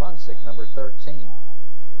Chris Bunsick, number 13.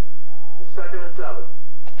 Second and 7.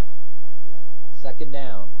 Second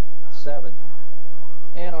down, 7.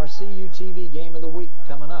 And our CUTV game of the week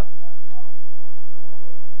coming up.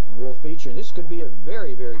 We'll feature, and this could be a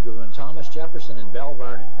very, very good one, Thomas Jefferson and Bell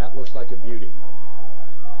Vernon. That looks like a beauty.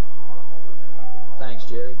 Thanks,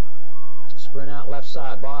 Jerry. Sprint out left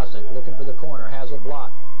side, Bosnick looking for the corner, has a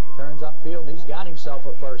block. Turns upfield, and he's got himself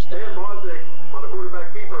a first down. Dan Bosnick on the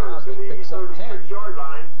quarterback keeper to the 36-yard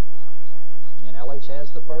line. And LH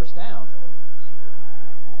has the first down.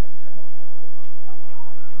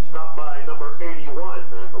 Stopped by number 81,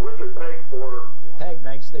 Richard Pegg for Pegg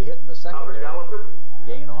makes the hit in the secondary.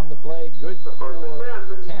 Gain on the play, good for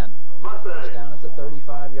 10. First down at the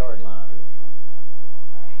 35-yard line.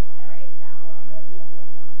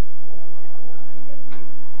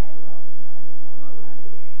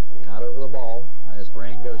 Out over the ball as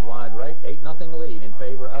Brain goes wide right. 8-0 lead in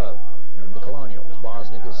favor of the Colonials.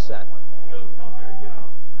 Bosnick is set.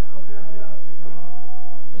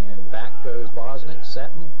 Bosnick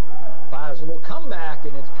setting, fires a little comeback,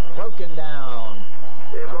 and it's broken down.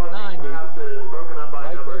 Number 90, right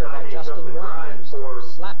there by Justin Grimes.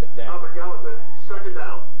 Slap it down. Second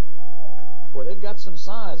down. Well, they've got some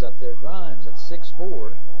size up there. Grimes at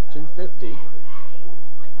 6'4", 250.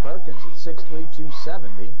 Perkins at 6'3",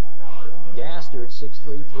 270. Gaster at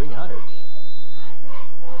 6'3", 300.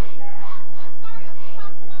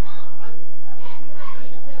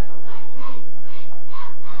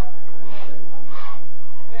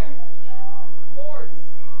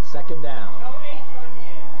 Second down.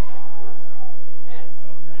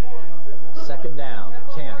 Second down,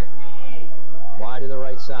 10. Wide to the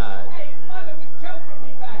right side.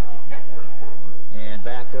 And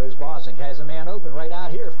back goes Bosnick. Has a man open right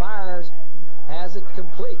out here. Fires. Has it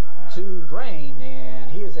complete to Brain.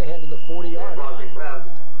 And he is ahead of the 40-yard line.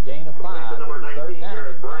 Gain of 5. Third down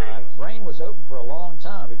and 5. Brain was open for a long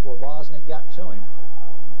time before Bosnick got to him.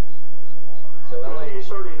 So LH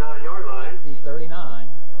 39-yard line. The 39.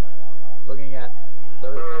 Looking at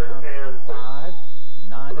third down and 5.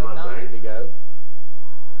 9:09 to go.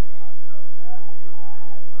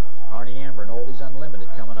 Arnie Amber and Oldies Unlimited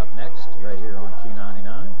coming up next, right here on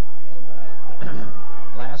Q99.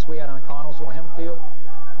 Last we had on Connellsville Hempfield,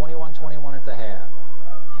 21-21 at the half.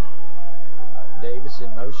 Davis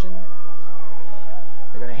in motion.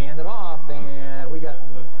 They're going to hand it off, and we got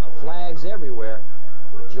flags everywhere.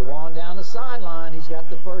 Jawan down the sideline. He's got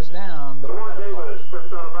the first down. But Jawan Davis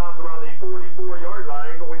steps out of bounds around the 44-yard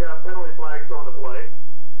line. We have penalty flags on the play.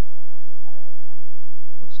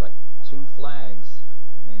 Looks like 2 flags,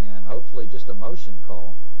 and hopefully just a motion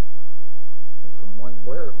call. From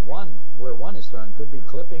where one is thrown could be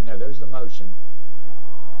clipping. No, there's the motion,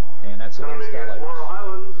 and that's against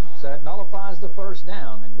LH. So that nullifies the first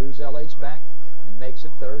down and moves LH back and makes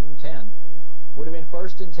it 3rd and 10. Would have been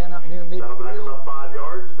 1st and 10 up near midfield. About 5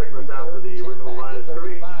 yards, taking us down to the original line of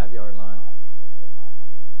scrimmage. 35-yard line.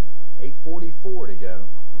 8:44 to go.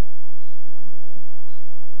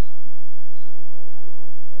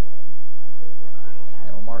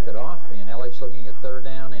 They'll mark it off, and LH looking at 3rd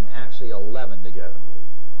down and actually 11 to go.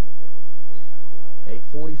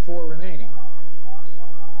 8:44 remaining.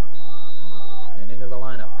 And into the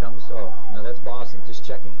lineup comes, oh, no, that's Boston just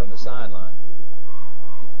checking from the sideline.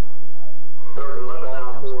 3rd and 11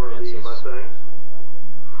 now for the Mustangs.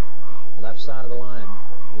 Left side of the line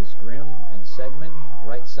is Grimm and Segman.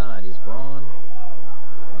 Right side is Braun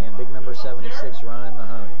and big number 76, Ryan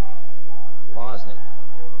Mahoney. Bosnick.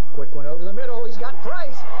 Quick one over the middle. He's got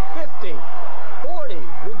Price. 50, 40,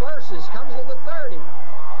 reverses, comes to the 30,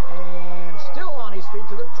 and still on his feet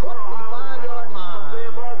to the 25-yard line.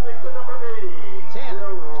 10,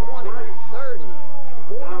 20, 30,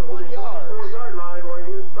 41 yards. 4-yard line where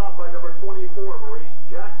he is stopped by number 24, Maurice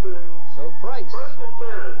Jackson. So Price, 1st and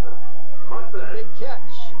 10. the big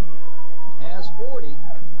catch, has 40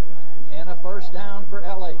 and a first down for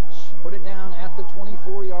LH. Put it down at the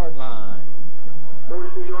 24-yard line.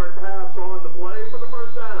 42-yard pass on the play for the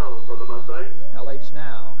first down for the Mustangs. LH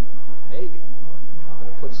now, maybe,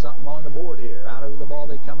 going to put something on the board here. Out of the ball,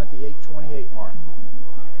 they come at the 8:28 mark.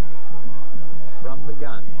 From the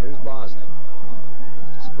gun, here's Bosnick.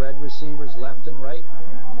 Spread receivers left and right.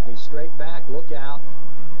 He's straight back, look out.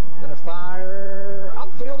 Going to fire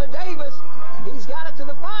upfield to Davis. He's got it to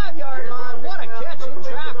the 5-yard line. What a catch in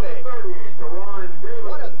traffic.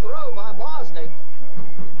 What a throw by Bosnick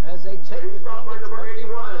as they take it from the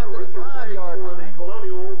 25 to the 5-yard line.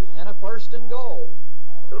 And a 1st and goal.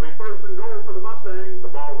 It'll be 1st and goal for the Mustangs. The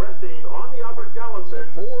ball resting on the Albert Gallatin.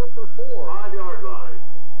 4 for 4. 5-yard line.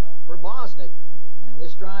 For Bosnick. And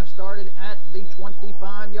this drive started at the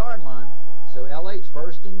 25-yard line. So LH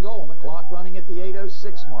 1st and goal, and the clock running at the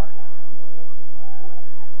 8:06 mark.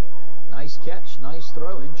 Nice catch, nice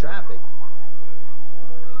throw in traffic.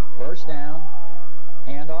 First down,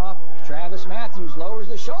 handoff. Travis Matthews lowers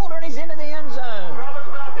the shoulder, and he's into the end zone. Travis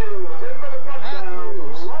Matthews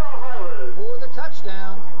for the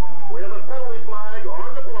touchdown. We have a penalty flag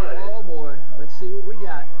on the play. Oh boy, let's see what we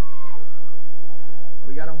got.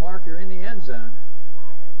 We got a marker in the end zone.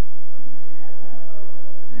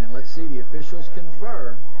 And let's see, the officials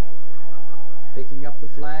confer. Picking up the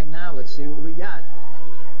flag now. Let's see what we got.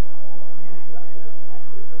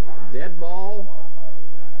 Dead ball.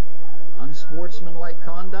 Unsportsmanlike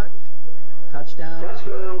conduct. Touchdown. Let's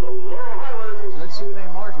see who they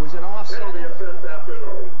marked. Was it offside?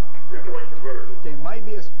 Okay, might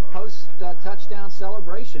be a post-touchdown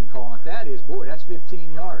celebration call. And if that is, boy, that's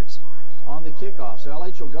 15 yards on the kickoff. So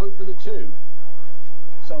LH will go for the 2.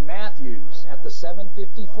 So Matthews at the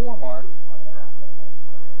 7:54 mark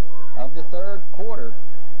of the 3rd quarter.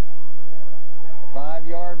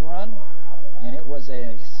 5-yard run. And it was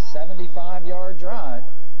a 75-yard drive.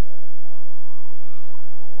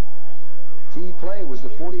 Key play was the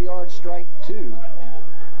 40-yard strike 2.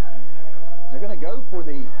 They're going to go for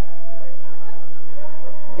the,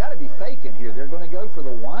 got to be faking here. They're going to go for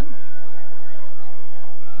the 1.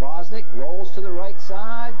 Bosnick rolls to the right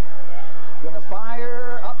side. Going to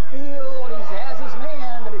fire upfield. He has his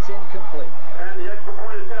man, but it's incomplete. And the extra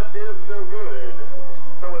point attempt is no good.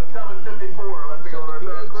 So it's 7:54. Let's go to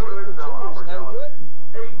the third quarter. For 2 is no good.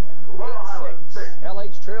 8-6.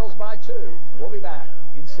 LH trails by 2. We'll be back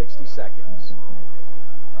in 60 seconds.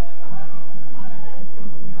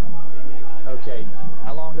 Okay,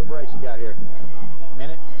 how long to break you got here?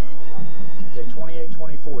 Minute? Okay,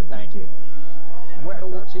 28-24, thank you. Well,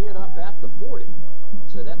 we'll tee it up at the 40.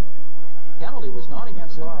 So that penalty was not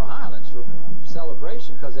against Laurel Highlands for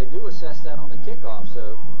celebration because they do assess that on the kickoff.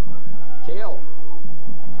 So Cale,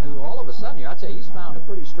 who all of a sudden here, I tell you, he's found a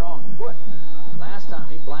pretty strong foot. Last time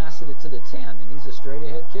he blasted it to the 10, and he's a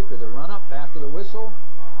straight-ahead kicker. The run-up after the whistle,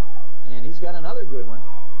 and he's got another good one.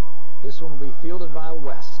 This one will be fielded by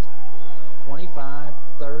West. 25,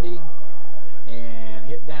 30, and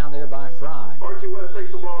hit down there by Fry. Archie West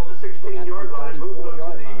takes the ball at the 16-yard line, moves it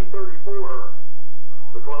up to the 34.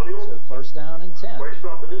 The Colonials. So first down and 10. Raced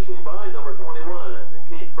off initially by number 21,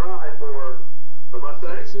 Keith Fry for the Mustangs. So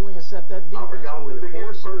let's see when you set that defense for you.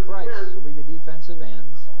 Force and Price will be the defensive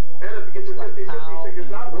ends. And if you get your 50-50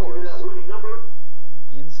 tickets out, we'll give you that winning number.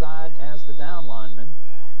 Inside as the down lineman,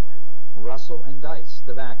 Russell and Dice,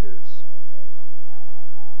 the backers.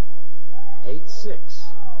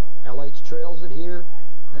 8-6. LH trails it here,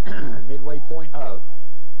 midway point of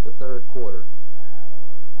the third quarter.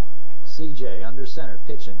 CJ under center,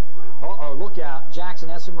 pitching. Uh-oh, look out. Jackson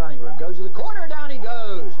has some running room. Goes to the corner, down he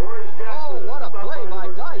goes. Oh, what a play by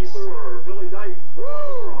Dice. Billy Dice. Woo!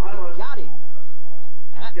 He got him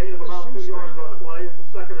at the shoestring.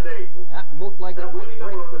 That looked like it might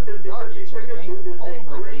break the yardage, and he gained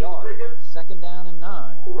only the yard. Second down and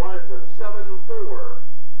 9. 1-7-4.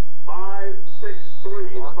 5-6-3.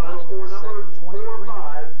 The final 4 numbers,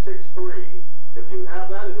 4-5-6-3. If you have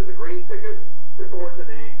that, it is a green ticket. Report to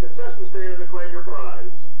the concession stand to claim your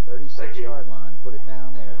prize. 36-yard line. Put it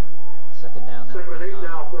down there. Second down. Second and 8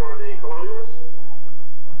 now for the Colonials.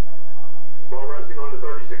 Ball resting on the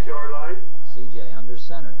 36-yard line. CJ under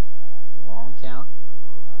center. Long count.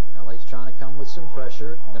 LH trying to come with some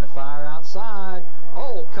pressure. Going to fire outside.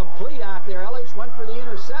 Oh, complete out there. LH went for the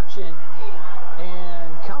interception.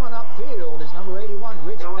 And coming upfield is number 81,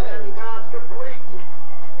 Rich Pegg.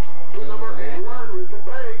 Number 81, Richard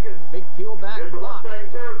Pegg. Big peel back block.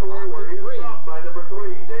 Territory where he is stopped by number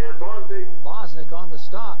 3, Dan Bosnick. Bosnick on the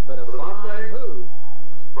stop, but a fine move.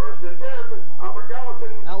 First and 10, Albert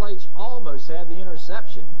Gallatin. LH almost had the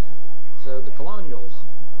interception. So the Colonials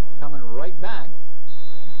coming right back.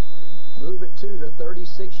 Move it to the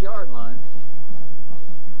 36-yard line.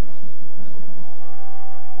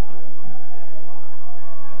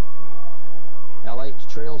 LH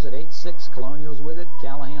trails at 8-6. Colonials with it.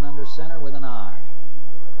 Callahan under center with an eye.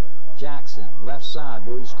 Jackson, left side.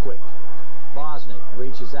 Boy, he's quick. Bosnick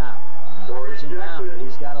reaches out. Brings him down, but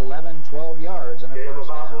he's got 11, 12 yards on a first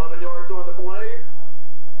about down. 11 yards on the play.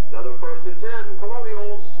 Another first and 10.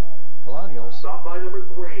 Colonials. Colonials. Stopped by number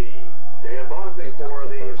 3. Dan Bosnick for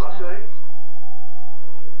the Mustangs.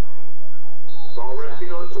 Ball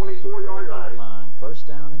resting on the 24-yard line. First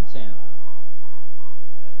down and 10.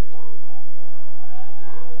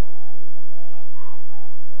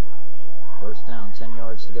 First down, 10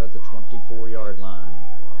 yards to go at the 24-yard line.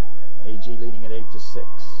 AG leading at 8-6.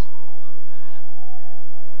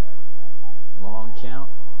 Long count.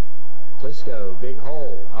 Klisco, big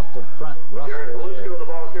hole up the front. Jared Klisco, the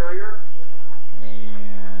ball carrier.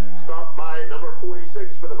 And stopped by number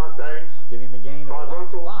 46 for the Mustangs. Give him a gain of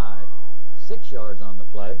about 5. 6 yards on the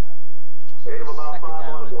play. So gain of about 5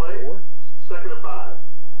 on the play. 4. Second and 5.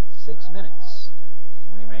 6 minutes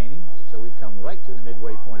remaining. So we've come right to the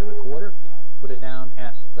midway point of the quarter. Put it down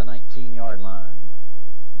at the 19-yard line.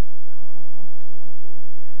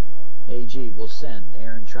 AG will send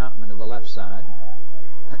Aaron Troutman to the left side.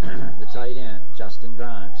 The tight end, Justin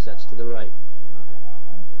Grimes, sets to the right.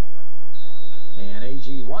 And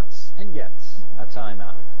AG wants and gets a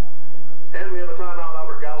timeout. And we have a timeout,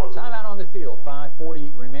 Albert Gallatin. Timeout on the field,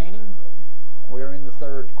 5:40 remaining. We're in the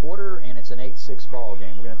third quarter, and it's an 8-6 ball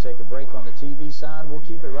game. We're going to take a break on the TV side. We'll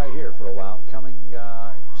keep it right here for a while. Coming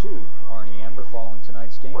to Arnie Amber following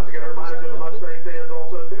tonight's game. Once again, a reminder to the Mustang fans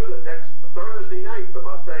also, too, that next Thursday night, the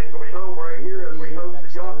Mustangs will be home right here as we host the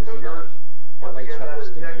Yacht Cougars. Once again, that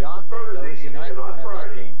is next Thursday night, not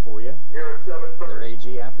Friday, game for you. Here at 7:30. Their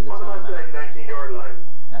AG after the timeout. On the Mustang 19-yard line.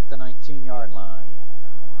 At the 19-yard line.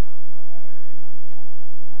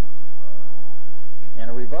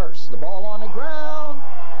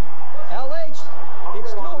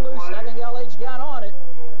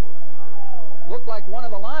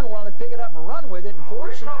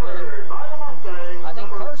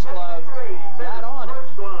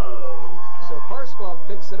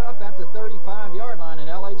 picks it up at the 35-yard line, and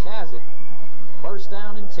LH has it. First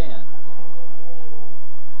down and 10.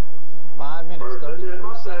 5 minutes,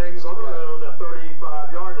 33 seconds to go. On the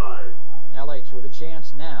 35-yard line. LH with a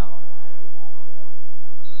chance now,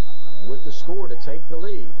 with the score, to take the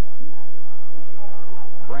lead.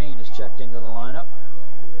 Brain is checked into the lineup.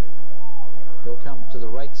 He'll come to the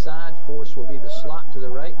right side. Force will be the slot to the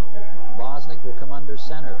right. Bosnick will come under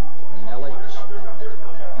center. And LH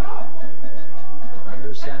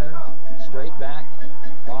under center, straight back.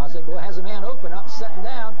 Bosnick has a man open up, setting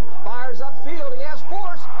down, fires upfield. He has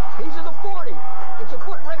Force. He's in the 40. It's a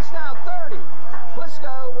foot race now, 30.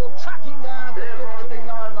 Plisco will track him down at the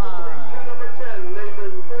 15-yard line.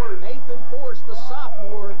 Nathan Force, the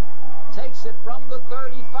sophomore, takes it from the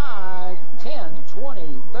 35, 10,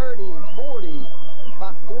 20, 30, 40,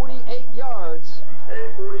 about 48 yards.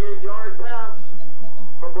 A 48-yard pass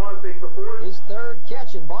from Bosnick to Force. His third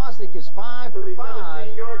catch, and Bosnick is 5 for 5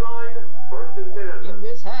 17-yard line, first and 10. in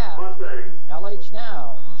this half. Mustangs. LH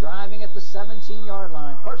now driving at the 17-yard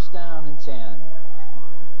line, first down and 10.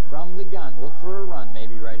 From the gun, look for a run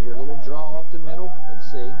maybe right here. A little draw up the middle.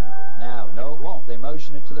 Let's see. Now, no, it won't. They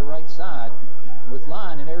motion it to the right side with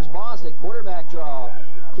line, and there's Bosnick, quarterback draw,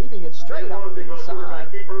 keeping it straight up the side.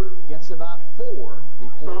 Gets about 4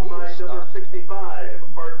 before he was stopped. 65,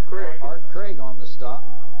 Art Craig. Art Craig on the stop.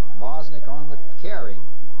 Bosnick on the carry.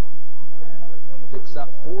 Picks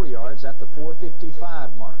up 4 yards at the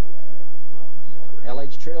 4:55 mark.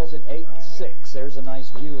 LH trails at 8-6. There's a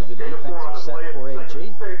nice view of the defensive set for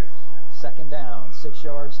AG. Second down, 6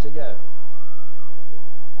 yards to go.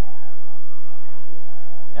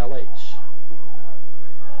 LH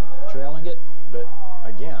trailing it, but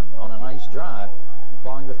again, on a nice drive,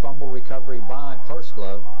 following the fumble recovery by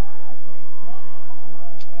Perslow.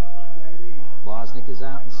 Bosnick is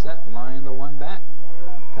out and set, lying the one back.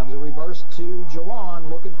 Comes a reverse to Jawan,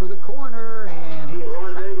 looking for the corner, and he is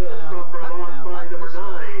Ron Davis from by number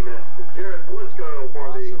 9, Jared Plisco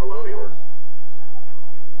for the Colonials.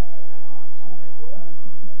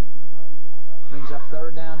 Brings up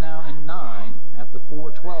third down now and 9 at the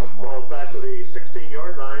 4:12 mark. Ball back to the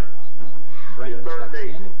 16-yard line. Brain checks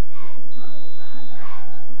in.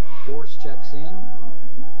 Force checks in.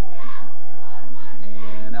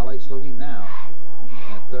 And LH looking now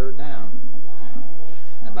at third down.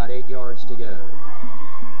 About 8 yards to go.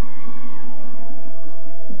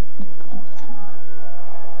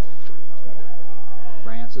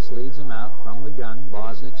 Francis leads him out from the gun.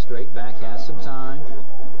 Bosnick straight back, has some time.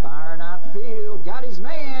 Firing outfield. Got his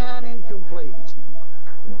man. Incomplete.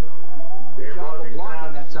 Good job of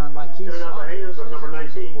blocking that time by Keith Saunders. Number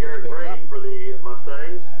 19, Garrett Brain for the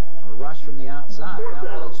Mustangs. A rush from the outside. Now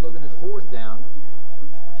LH looking at fourth down.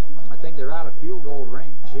 I think they're out of field goal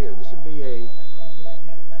range here. This would be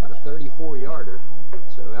about a 34-yarder.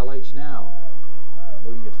 So LH now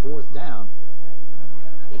looking at fourth down.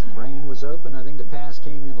 Brain was open. I think the pass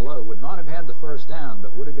came in low. Would not have had the first down,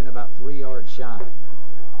 but would have been about 3 yards shy.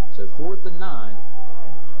 So 4th and 9.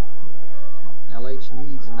 LH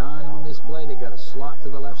needs 9 on this play. They got a slot to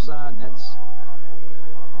the left side, and that's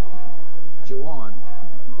Jawan.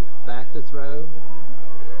 Back to throw.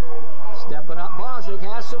 Stepping up, Bosnick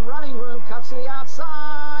has some running room, cuts to the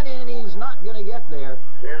outside, and he's not going to get there.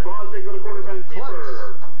 And Bosnick for the quarterback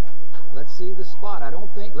keeper. Let's see the spot.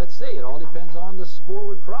 Let's see. It all depends on the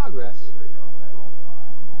forward progress.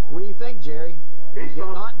 What do you think, Jerry? He did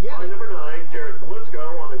not get it. Number 9, Jared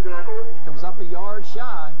Plisco on the tackle. Comes up a yard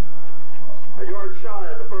shy. A yard shy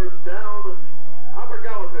of the first down. Hopper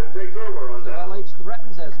Gallatin takes over on down. LH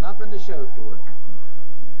threatens, has nothing to show for it.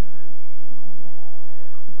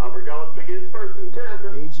 Hopper Gallatin begins first and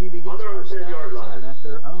 10. AG begins first down and 10 at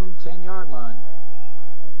their own 10-yard line.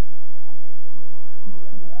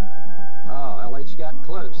 Oh, LH got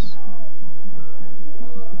close.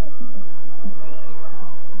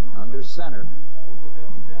 Under center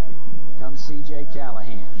comes C.J.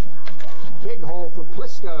 Callahan. Big hole for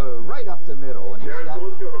Plisco right up the middle. And he's Jared got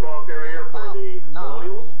Plisco, the ball carrier for the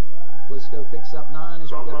Colonials. Plisco picks up 9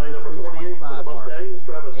 as we go to the 3:25 mark.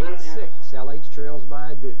 8-6. LH trails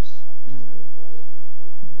by a deuce.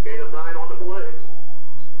 Gain of 9 on the play.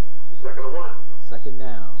 Second and 1. Second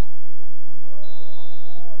down.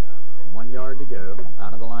 1 yard to go.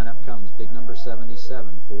 Out of the lineup comes big number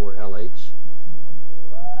 77 for LH.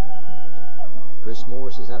 Chris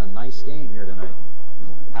Morris has had a nice game here tonight.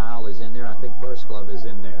 Powell is in there. I think Perslow is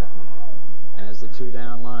in there as the 2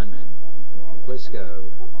 down linemen.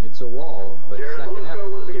 Plisco hits a wall, but Jared second effort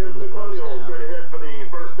Plisco once again for the Colonials. Straight ahead for the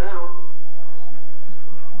first down.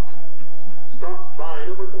 Stop by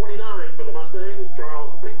number 29 for the Mustangs,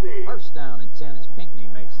 Charles Pinckney. First down and 10 as Pinckney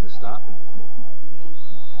makes the stop.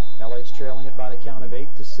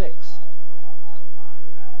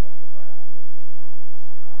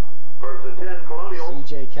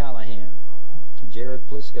 C.J. Callahan, Jared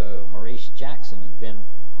Plisco, Maurice Jackson have been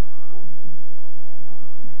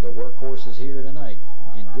the workhorses here tonight,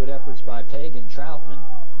 and good efforts by Peg and Troutman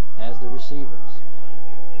as the receivers.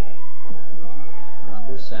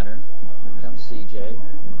 Under center, here comes C.J.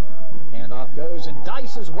 Handoff goes, and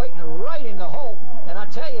Dice is waiting right in the hole. And I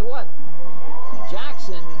tell you what,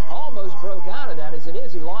 Jackson almost broke out of that. As it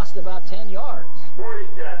is, he lost about 10 yards. Maurice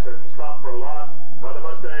Jackson stopped for a loss by the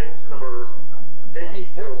Mustangs, number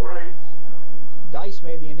 84, Price. Dice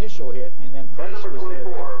made the initial hit, and then Price was there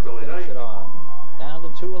to finish it off. Down to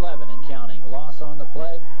 2:11 and counting. Loss on the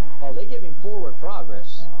play. Oh, they give him forward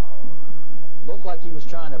progress. Looked like he was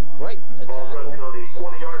trying to break the tackle on the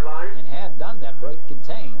 20-yard line. And had done that, break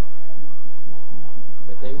contain.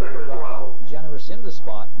 But they were generous in the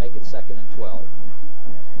spot, make it 2nd and 12.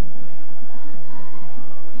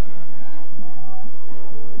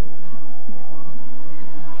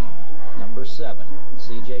 Number 7,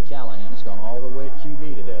 C.J. Callahan has gone all the way at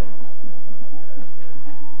QB today.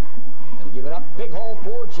 Going to give it up. Big hole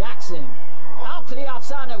for Jackson. Out to the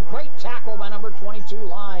outside. No, great tackle by number 22,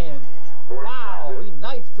 Lyon. Wow, he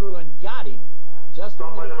knifed through and got him. Just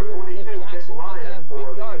when it appeared as if Jackson might have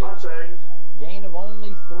big yardage. Gain of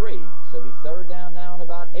only 3, so it'll be 3rd down now and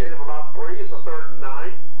about 8. Gain of about 3, it's a 3rd and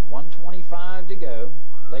 9. 1:25 to go.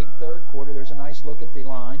 Late 3rd quarter. There's a nice look at the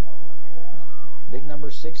line. Big number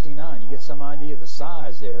 69. You get some idea of the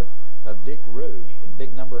size there of Dick Rue.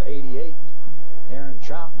 Big number 88, Aaron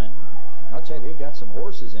Troutman. I'll tell you, they've got some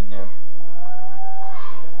horses in there.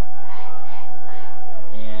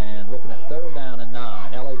 And looking at 3rd down and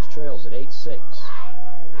 9. LH trails at 8-6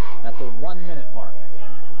 at the 1-minute mark.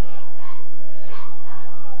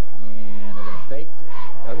 And they're going to fake.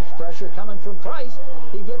 There's pressure coming from Price.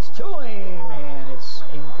 He gets to him, and it's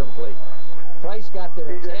incomplete. Price got there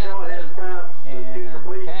a tad late, and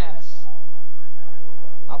the pass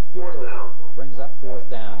upfield brings up 4th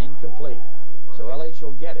down. Incomplete. So LH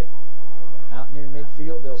will get it. Out near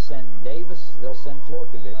midfield, they'll send Davis. They'll send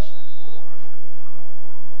Florkovich.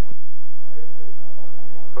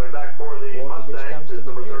 Going back for the Mustangs is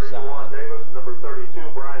number 31, Davis, number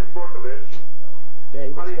 32, Brian Florkovich.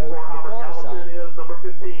 Davis goes to the far side. Is number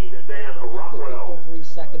 15, Dan Rockwell. At the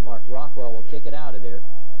 53-second mark, Rockwell will kick it out of there.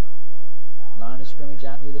 Line of scrimmage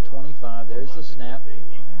out near the 25. There's the snap.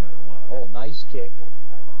 Oh, nice kick.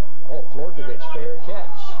 Oh, Florkovich, fair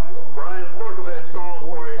catch. Brian Florkovich calls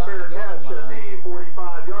for a fair catch at the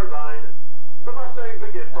 45-yard line. The Mustangs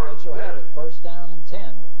begin first. Will have it 1st down and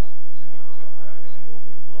 10.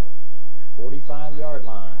 45-yard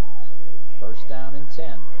line. 1st down and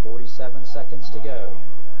 10. 47 seconds to go.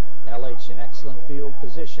 LH in excellent field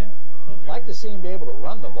position. Like to see him be able to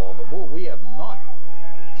run the ball, but boy, we have not,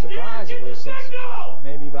 surprisingly, since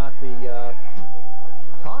maybe about the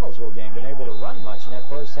Connellsville game, been able to run much in that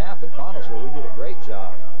first half at Connellsville. We did a great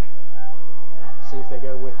job. See if they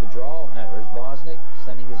go with the draw. No, there's Bosnick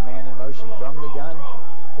sending his man in motion from the gun.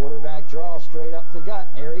 Quarterback draw straight up the gut.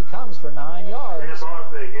 Here he comes for 9 yards. Dan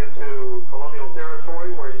Bosnick into Colonial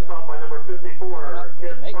territory where he's stopped by number 54,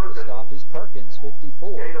 Kent to make Perkins. The stop is Perkins,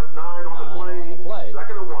 54. Gain of 9 on the play.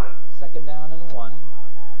 2nd and 1. 2nd down and 1.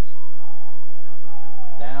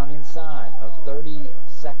 Down inside of 30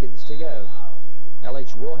 seconds to go.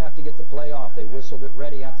 LH will have to get the play off. They whistled it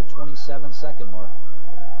ready at the 27-second mark.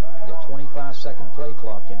 You got 25-second play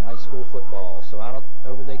clock in high school football. So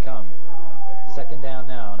over they come. 2nd down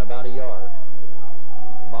now and about a yard.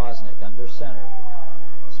 Bosnick under center.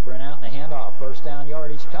 Sprint out and a handoff. 1st down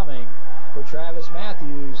yardage coming for Travis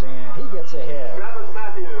Matthews, and he gets ahead. Travis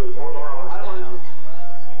Matthews for Laurel Highlands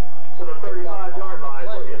to the 35-yard line.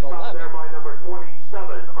 Where he is stopped there by number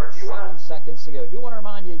 27, Archie West. 7 seconds to go. Do want to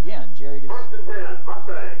remind you again, Jerry, 1st and 10,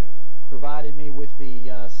 Mustangs. Provided me with the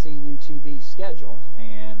CUTV schedule,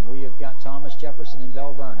 and we have got Thomas Jefferson and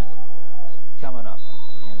Bell Vernon coming up.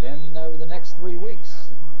 And then over the next 3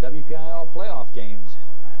 weeks, WPIL playoff games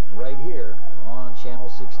right here on Channel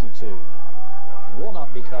 62. We'll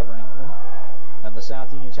not be covering them on the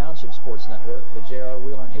South Union Township Sports Network, but J.R.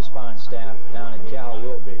 Wheeler and his fine staff down at Cal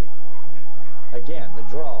will be. Again, the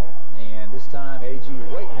draw, and this time AG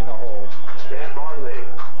waiting in the hole. Dan Bosnick,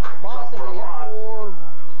 they have 4,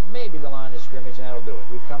 maybe the line of scrimmage, and that'll do it.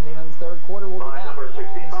 We've come in the 3rd quarter. We'll get out in 60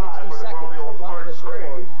 seconds. We'll find the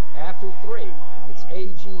score. After 3, it's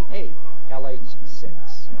AG 8, LH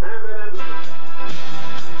 6.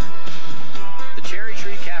 The Cherry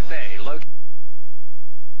Tree Cafe, located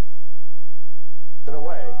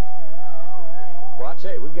away. Well, I'll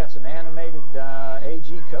tell you, we've got some animated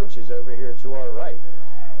AG coaches over here to our right.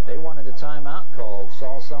 They wanted a timeout called,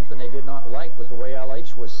 saw something they did not like with the way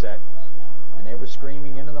LH was set, and they were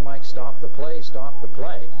screaming into the mic, "Stop the play, stop the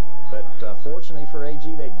play." But fortunately for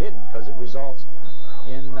AG, they didn't, because it results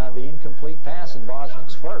in the incomplete pass in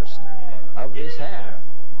Bosnick's first of this half.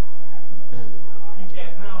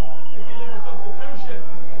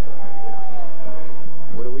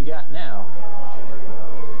 What do we got now?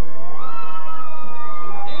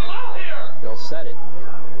 They'll set it,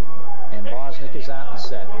 and Bosnick is out and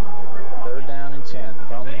set. 3rd down and 10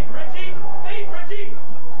 from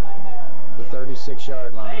the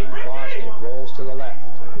 36-yard line. Bosnick rolls to the left.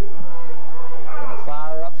 Going to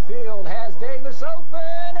fire upfield, has Davis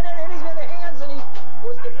open, and he's in the hands, and he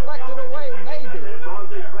was deflected away, maybe.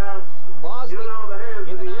 Bosnick in and out of the hands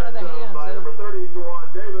of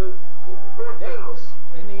Davis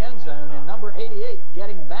in the end zone, and number 88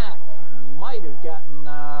 getting back. Might have gotten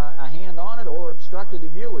a hand on it or obstructed the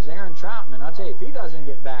view was Aaron Troutman. I'll tell you, if he doesn't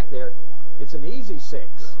get back there, it's an easy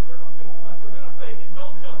 6.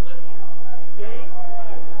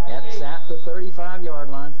 It's at the 35-yard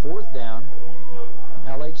line, 4th down.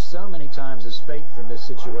 LH so many times has faked from this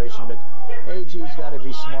situation, but AG's got to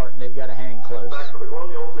be smart, and they've got to hang close. Back for the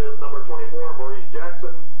Colonials is number 24, Maurice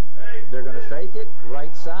Jackson. They're going to fake it,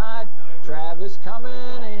 right side. Travis coming,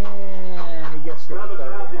 and he gets to the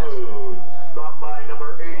 30. Stopped by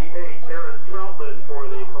number 88, Aaron Troutman for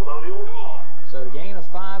the Colonials. So the gain of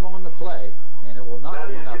 5 on the play, and it will not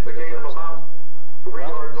be enough for the first down. Well,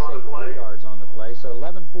 we're going to say 3 yards on the play, so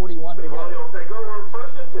 11:41 to go. The Colonials take over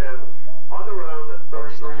 1st and 10 on their own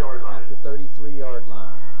 33-yard line. At the 33-yard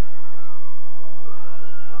line.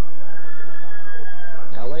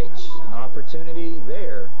 LH, an opportunity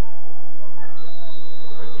there.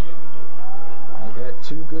 They've had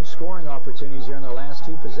 2 good scoring opportunities here in their last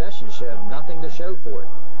 2 possessions. They have nothing to show for it.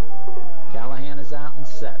 Callahan is out and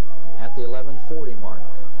set at the 11:40 mark.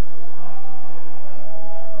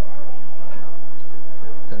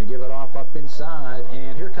 Going to give it off up inside,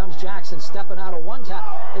 and here comes Jackson stepping out of one tap.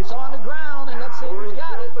 It's on the ground, and let's see who's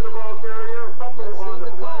got it. Let's see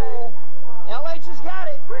the call. LH has got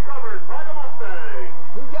it. Recovered by the Mustang.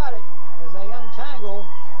 Who got it? As they untangle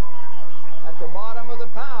at the bottom of the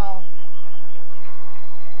pile.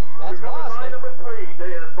 That's Recovered by Bosnick. number 3,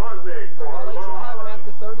 Dan Bosnick for LH will have it at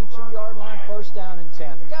the 32-yard line, 1st down and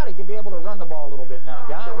 10. They've got to be able to run the ball a little bit now,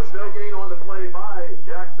 guys. There was no gain on the play by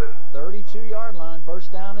Jackson. 32-yard line,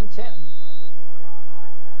 1st down and 10.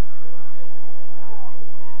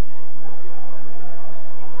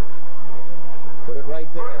 Put it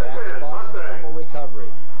right there after Boston fumble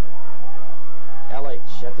recovery.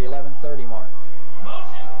 LH at the 11:30 mark.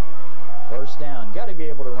 1st down. Got to be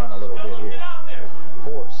able to run a little bit here.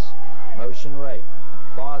 Force. Motion right.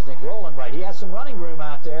 Bosnick rolling right. He has some running room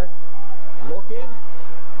out there. Looking.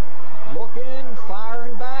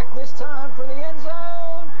 Firing back this time for the end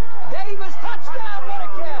zone. Davis, touchdown. What a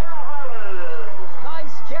catch.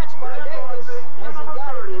 Nice catch by Davis as he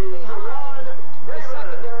got it in behind the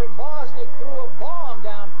secondary. Bosnick threw a bomb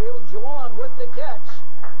downfield. Juwan with the catch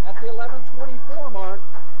at the 11:24 mark.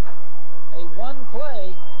 A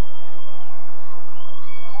one-play,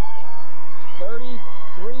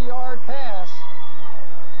 33-yard pass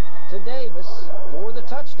to Davis for the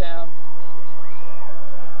touchdown.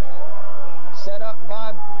 Set up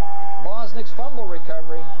by Bosnick's fumble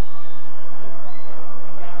recovery.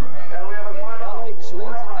 LH leads it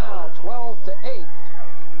now 12-8.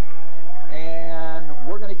 And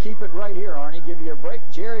we're going to keep it right here, Arnie. Give you a break.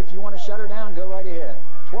 Jerry, if you want to shut her down, go right ahead.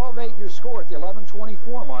 12-8 your score at the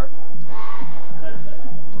 11:24 mark.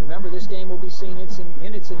 Remember, this game will be seen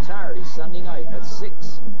in its entirety Sunday night at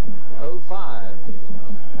 6:05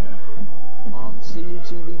 on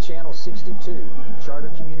CUTV Channel 62. Charter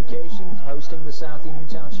Communications hosting the South Union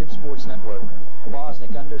Township Sports Network.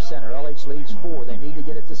 Bosnick under center. LH leads 4. They need to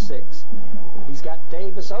get it to 6. He's got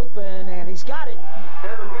Davis open, and he's got it.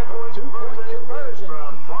 2-point conversion.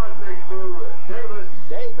 From Bosnick to Davis.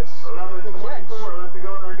 Davis with the catch. Left to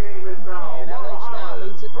go in our game. It's now And LH now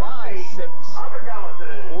leads it by 6.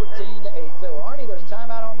 14-8. So, Arnie, there's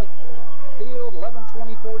timeout on the field.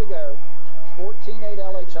 11:24 to go. 14-8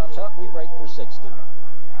 LH on top. We break for 60.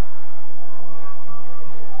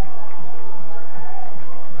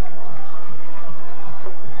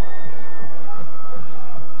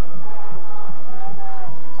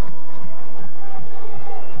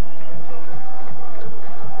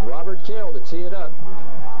 Robert Kale to tee it up.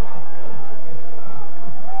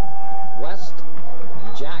 West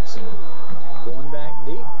Jackson going back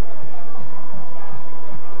deep.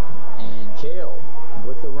 And Kale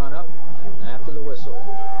with the run up after the whistle.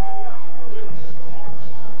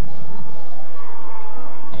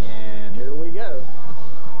 And here we go.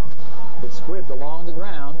 It's squibbed along the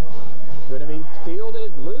ground. Going to be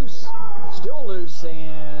fielded loose. still loose,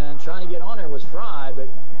 and trying to get on there was Fry, but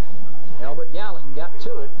Albert Gallatin got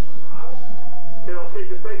to it. He'll kick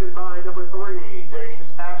is taken by number 3, James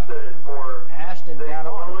Ashton for Ashton the got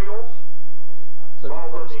on it. Colonials. So Ball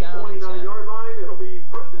on first the down and 10. 29-yard line. It'll be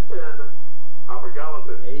first and 10. Albert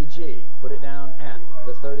Gallatin. AG put it down at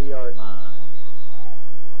the 30-yard line.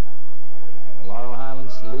 Laurel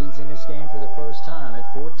Highlands leads in this game for the first time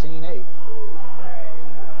at 14-8.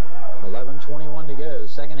 11:21 to go.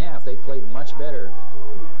 Second half, they've played much better.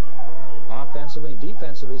 Offensively and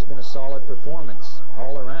defensively, it's been a solid performance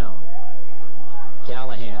all around.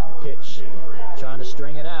 Callahan, pitch, trying to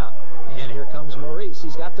string it out. And here comes Maurice.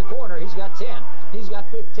 He's got the corner. He's got 10. He's got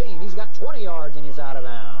 15. He's got 20 yards, and he's out of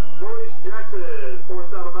bounds. Maurice Jackson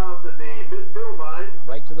forced out of bounds at the midfield line.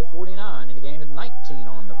 Right to the 49, and he gained 19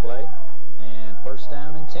 on the play. And first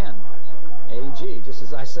down and 10. AG, just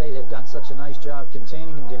as I say, they've done such a nice job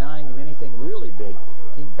containing and denying him anything really big.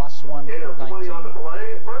 He busts one Gain of 20 on the 19.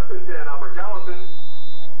 play. First and 10, Albert Gallatin.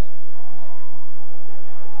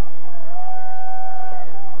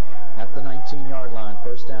 At the 19-yard line,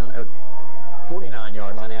 first down, or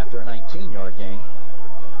 49-yard line after a 19-yard gain.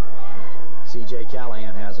 C.J.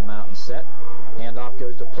 Callahan has him out and set. Handoff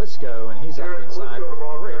goes to Plisco, and he's up inside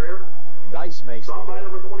for 3. Dice makes the Stop by hit.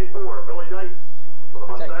 number 24, Billy Dice. For the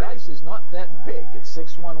I tell you, Mustangs. Dice is not that big at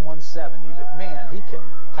 6'1", 170, but man, he can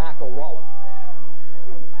pack a wallop.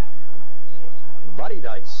 Buddy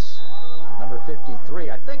Dice, number 53,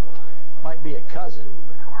 I think might be a cousin,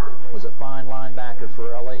 was a fine linebacker for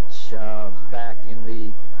LH back in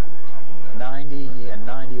the 90 and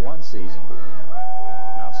 91 season.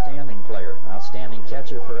 Outstanding player, outstanding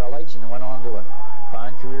catcher for LH, and went on to a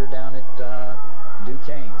fine career down at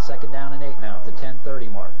Duquesne. Second down and 8 now at the 10:30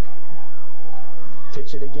 mark.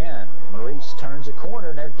 Pitch it again. Maurice turns a corner,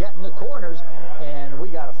 and they're getting the corners, and we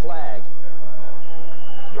got a flag.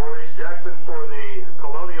 Maurice Jackson for the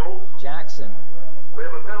Colonials. Jackson, We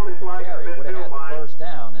have a penalty flag at Carey, the would have midfield had the line. first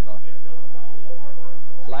down, and the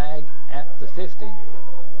flag at the 50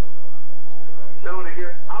 Penalty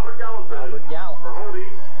against Albert Gallatin. Albert Gallatin. For holding.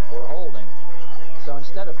 for holding. So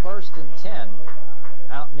instead of first and 10,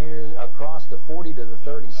 out near across the 40 to the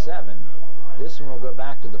 37, this one will go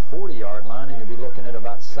back to the 40-yard line, and you'll be looking at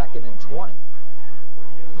about 2nd and 20.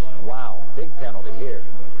 Wow, big penalty here.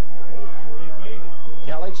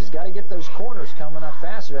 LH has got to get those corners coming up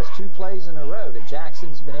faster. That's 2 plays in a row that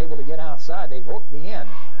Jackson's been able to get outside. They've hooked the end.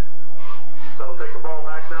 They'll take the ball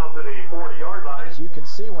back now to the 40-yard line. As you can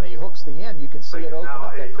see, when he hooks the end, you can see it open Now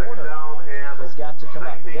up. a That second corner down and has got to come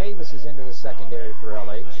up. 19. Davis is into the secondary for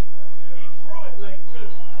LH.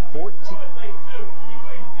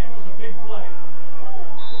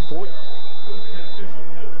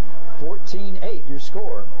 14-8 your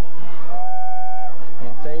score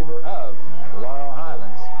in favor of Laurel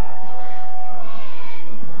Highlands.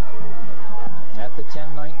 At the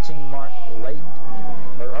 10:19 mark, late,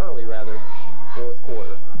 or early rather, 4th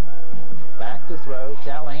quarter. Back to throw.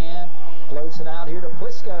 Callahan floats it out here to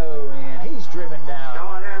Plisco, and he's driven down.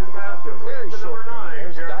 Callahan's pass is Very to short number 9. gain.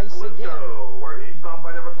 There's Jared Dice Plisco, again. where he's stopped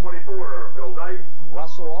by number 24, Bill Dice.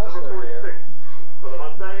 Russell also Number 46 there. for the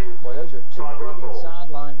Mustangs. Boy, those are 2 Todd big Russell. inside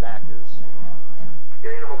linebackers.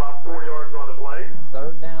 Gain of about 4 yards on the play.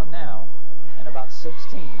 3rd down now, and about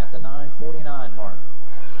 16 at the 9:49 mark.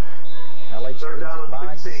 LH Third leads down it and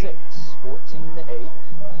by 16. 6, 14-8.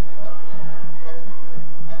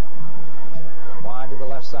 Wide to the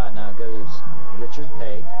left side now goes Richard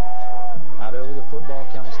Pegg. Out over the football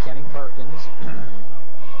comes Kenny Perkins.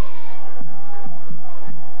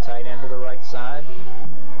 Tight end to the right side.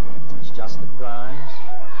 It's Justin Grimes.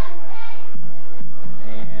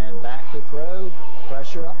 And back to throw.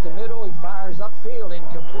 Pressure up the middle. He fires upfield.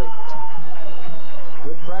 Incomplete.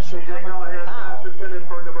 Good pressure C.J. coming from Callahan's pass Powell. intended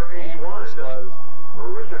for number And 81. Horslove.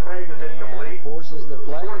 Richard Page is And incomplete. forces the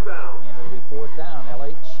play. 4th down. And it'll be 4th down.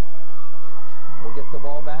 LH will get the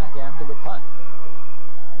ball back after the punt.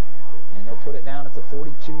 And they'll put it down at the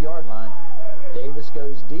 42-yard line. Davis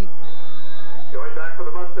goes deep. Going back for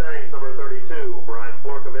the Mustangs, number 32, Brian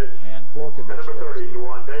Florkovich. And Florkovich And number goes 30, deep.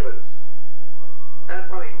 Juwan Davis. And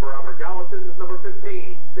punting for Albert Gallatin is number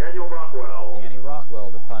 15, Daniel Rockwell. Danny Rockwell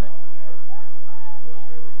to punt it.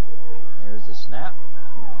 There's the snap.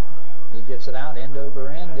 He gets it out end over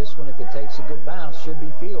end. This one, if it takes a good bounce, should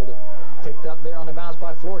be fielded. Picked up there on the bounce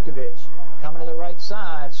by Florkovich. Coming to the right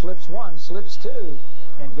side. Slips 1, slips 2,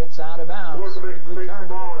 and gets out of bounds. Florkovich takes the Return to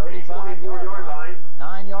ball the at the 35-yard 24-yard line.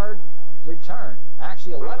 9-yard return.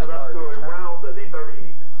 Actually, Moves it up 11-yard to return. around the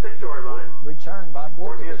 36-yard line. Return by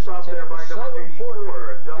Working Florkovich. it stopped there by So number 84,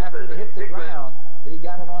 important after Justin it hit the Hickman. ground that he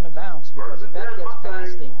got it on the bounce, because if that gets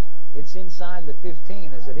past him, It's inside the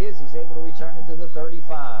 15. As it is, he's able to return it to the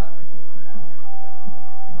 35.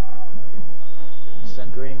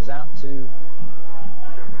 Send greetings out to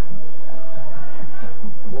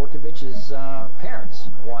Florkovich's parents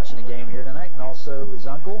watching the game here tonight, and also his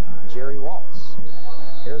uncle, Jerry Waltz.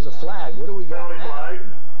 Here's a flag. What do we got now?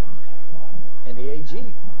 And the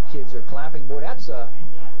AG kids are clapping. Boy, that's a...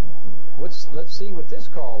 Let's see what this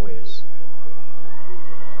call is.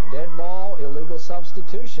 Dead ball, illegal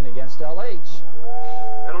substitution against LH.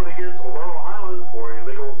 Penalty against Laurel Highlands for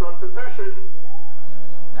illegal substitution.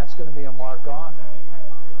 That's going to be a mark-off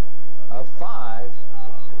of 5.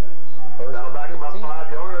 First That'll back him up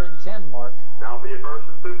 5 yards. 10 mark. Now be a first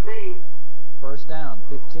and 15. First down,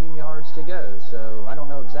 15 yards to go. So I don't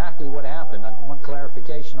know exactly what happened. I want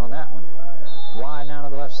clarification on that one. Wide now to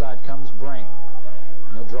the left side comes Brain.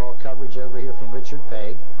 He'll draw coverage over here from Richard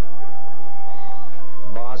Pegg.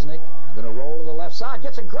 Bosnick going to roll to the left side.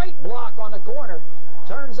 Gets a great block on the corner.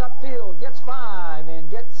 Turns upfield. Gets 5 and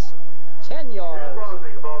gets 10 yards. And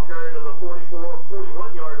Bosnick, ball carried to the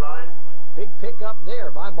 41-yard line. Big pickup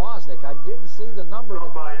there by Bosnick. I didn't see the number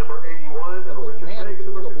by number 81 of the man who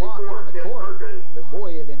threw the block on the corner. But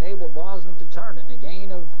boy, it enabled Bosnick to turn it in a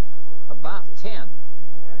gain of about 10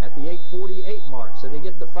 at the 8:48 mark. So they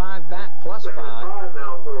get the 5 back plus 5.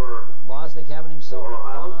 Bosnick having himself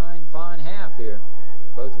a fine half here,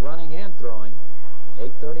 both running and throwing.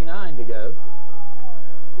 8:39 to go.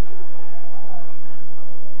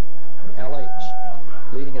 LH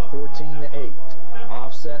leading at 14-8.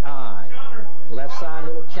 Offset I. Left side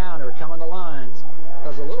little counter coming the lines.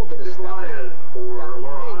 Does a little bit of stepping. Got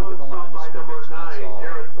maybe to the line of scrimmage. That's all.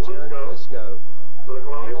 Jared Blisco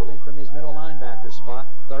fielding from his middle linebacker spot.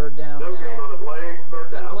 Third down now.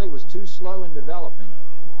 That play was too slow in developing.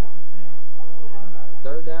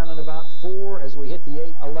 Third down and about 4 as we hit the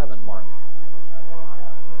 8:11 mark.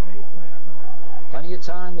 Plenty of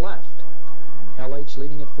time left. LH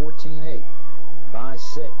leading at 14-8 by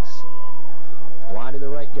 6. Wide to the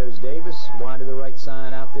right goes Davis. Wide to the right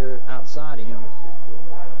side out there outside of him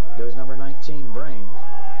goes number 19 Brain.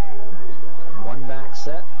 One back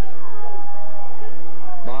set.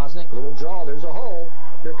 Bosnick, little draw. There's a hole.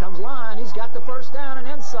 Here comes Line. He's got the first down and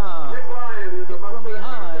then some. Hit from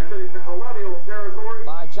behind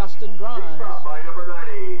by Justin Grimes.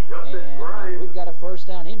 And we've got a first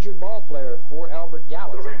down. Injured ball player for Albert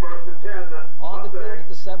Gallatin. On the field at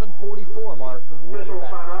the 7:44 mark. We'll be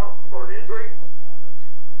back.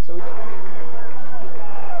 So the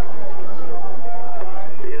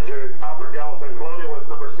injured Albert Gallatin Colonial was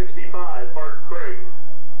number 65, Art Craig.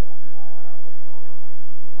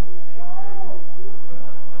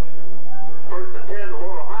 First and 10,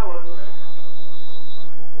 Laurel Highlands.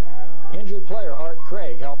 Injured player Art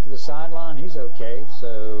Craig helped to the sideline. He's okay,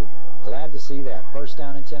 so glad to see that. First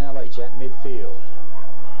down and 10 LH at midfield.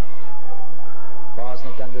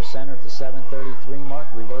 Bosnick under center at the 7:33 mark.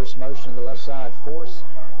 Reverse motion to the left side. Force.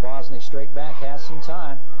 Bosnick straight back, has some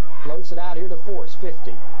time. Floats it out here to Force.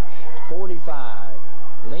 50. 45.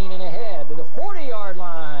 Leaning ahead to the 40-yard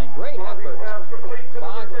line. Great effort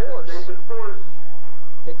by Force.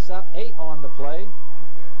 Picks up 8 on the play.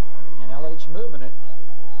 And LH moving it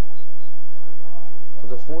to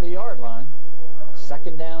the 40-yard line.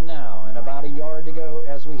 Second down now, and about a yard to go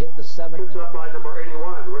as we hit the 7. Picked up by number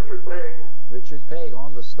 81, Richard Pegg. Richard Pegg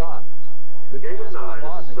on the stop. Good pass by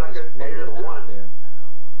Bosnick. Just floated it out there.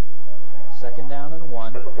 Second down and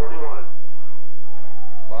 1. At the 41.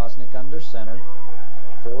 Bosnick under center.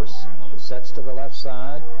 Force sets to the left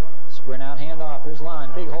side. Sprint out, handoff. Here's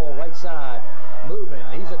Line. Big hole, right side. Moving.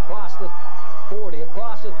 He's across the 40,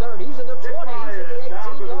 across the 30. He's at the 20. He's at the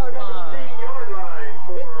 18-yard line.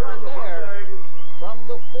 Big run there from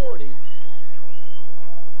the 40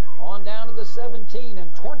 on down to the 17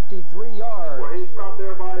 and 23 yards. Well, he stopped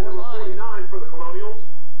there by number 49 for the Colonials.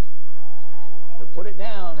 To put it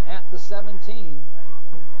down at the 17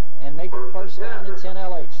 and make it first down and 10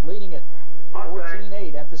 LH, leading it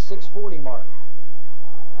 14-8 at the 6:40 mark.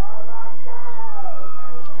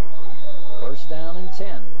 First down and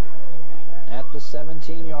 10 at the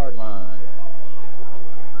 17-yard line.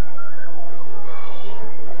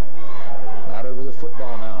 Out over the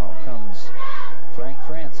football now comes Frank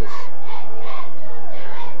Francis.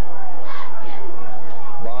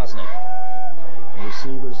 Bosnick.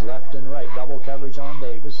 Receivers left and right. Double coverage on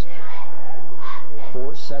Davis.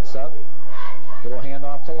 Force sets up. Little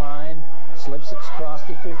handoff to Line. Slips across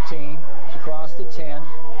the 15. Across the 10.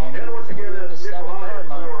 And once again, the 7-yard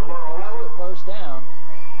line. For the first down.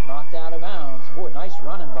 Knocked out of bounds. Boy, nice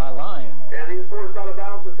running by Lyon. And he's forced out of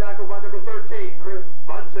bounds to tackle by number 13, Chris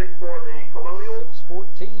Bunsick for the Colonials.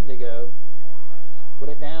 6:14 to go. Put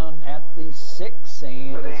it down at the 6,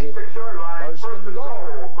 and is it first and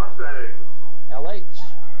goal? LH,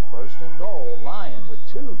 first and goal. Lyon with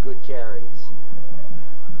 2 good carries.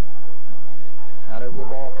 Out over the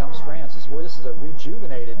ball comes Francis. Boy, this is a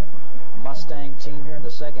rejuvenated Mustang team here in the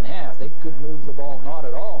second half. They could move the ball not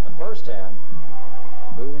at all in the first half.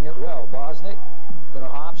 Moving it well. Bosnick going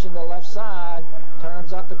to option the left side.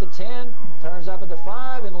 Turns up at the 10, turns up at the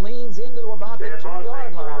 5, and leans into about the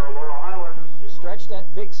 2-yard line. Stretch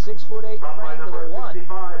that big 6'8" frame to the 1.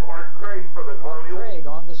 Art Craig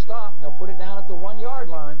on the stop. They'll put it down at the 1-yard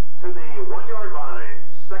line. To the 1-yard line.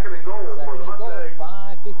 Second and goal for the Mustangs.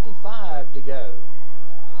 5:55 to go.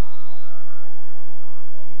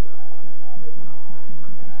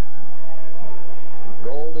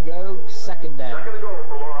 Goal to go, second down. Second and goal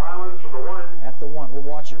for Laurel Highlands from the 1. At the 1. We'll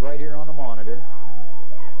watch it right here on the monitor.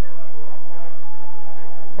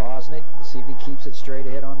 Bosnick, see if he keeps it straight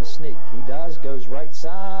ahead on the sneak. He does, goes right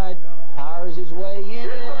side, powers his way in,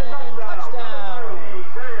 touchdown.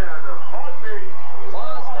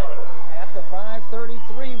 Bosnick at the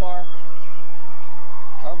 5:33 mark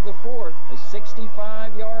of the 4th, a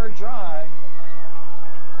 65-yard drive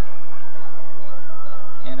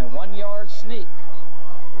and a 1-yard sneak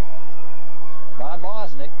by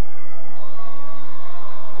Bosnick.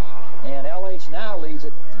 And LH now leads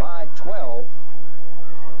it by 12.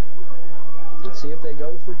 Let's see if they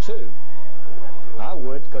go for 2. I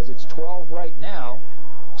would, because it's 12 right now.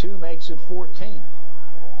 2 makes it 14.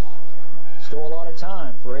 Still a lot of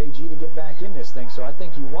time for AG to get back in this thing, so I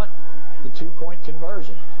think you want the 2-point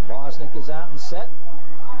conversion. Bosnick is out and set.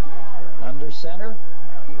 Under center.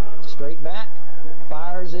 Straight back.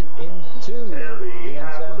 Fires it into the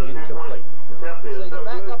end zone, incomplete. As they go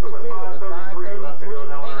back up the field with 5:33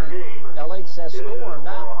 remaining, LH has stormed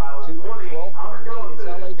out to a 12-point lead. It's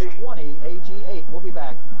LH 20, AG 8. We'll be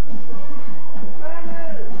back.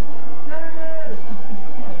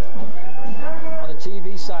 On the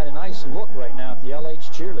TV side, a nice look right now at the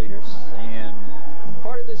LH cheerleaders, and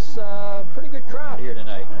part of this pretty good crowd here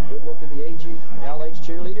tonight. Good look at the AG LH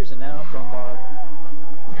cheerleaders, and now from our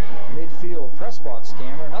midfield press box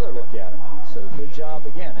camera, another look at them. So good job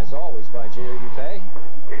again, as always, by Jerry Dupay.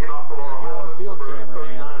 Kicking off the Laurel Highlands, field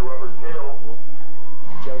cameraman, Robert Kale.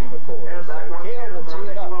 Jody McCoy. And So back once Kale again, will tee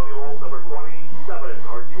it up. Colonials, number 27,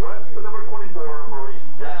 Archie West, and number 24, Maurice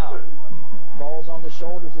Now, Jackson. falls on the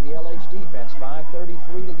shoulders of the LH defense.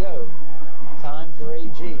 5:33 to go. Time for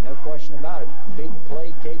AG, no question about it. Big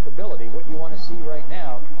play capability. What you want to see right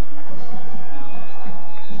now,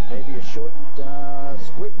 maybe a short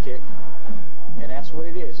squib kick, and that's what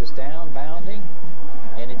it is. It's down, bounding,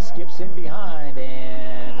 and it skips in behind,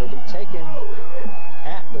 and will be taken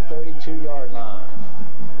at the 32-yard line.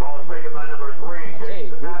 Ball is taken by number 3. Hey,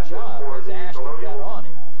 good job as Ashton got on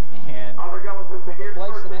it, and couldn't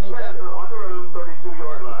place it any better. On their own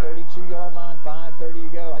 32-yard line. 32-yard line, 5:30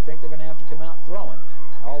 to go. I think they're going to have to come out throwing.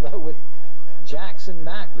 Although with Jackson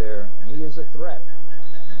back there, he is a threat.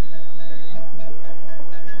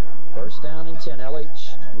 First down and 10.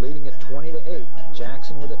 LH leading at 20-8.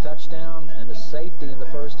 Jackson with a touchdown and a safety in the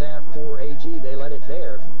first half for AG. They led it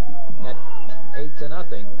there at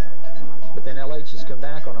 8-0. But then LH has come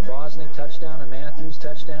back on a Bosnick touchdown, a Matthews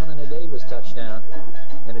touchdown, and a Davis touchdown,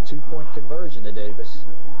 and a 2-point conversion to Davis.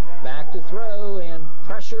 Back to throw, and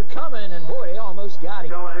pressure coming, and boy, they almost got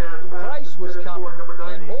him. Price was coming,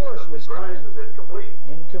 and Morris was coming.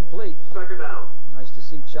 Incomplete. Second down. Nice to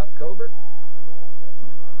see Chuck Covert,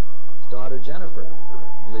 his daughter Jennifer,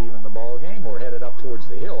 leaving the ball game or headed up towards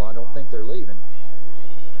the hill. I don't think they're leaving.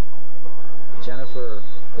 Jennifer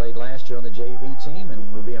played last year on the JV team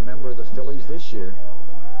and will be a member of the Phillies this year.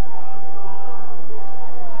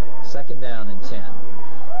 Second down and 10.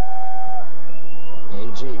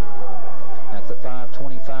 AG at the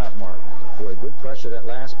 5:25 mark. Boy, good pressure that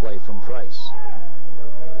last play from Price.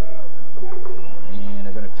 And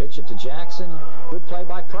they're going to pitch it to Jackson. Good play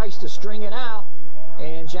by Price to string it out.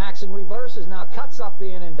 And Jackson reverses, now cuts up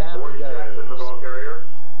in, and down he goes. Jackson, the ball carrier.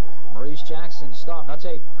 Maurice Jackson stopped. I'll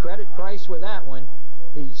tell you, credit Price with that one.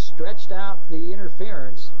 He stretched out the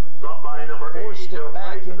interference, forced it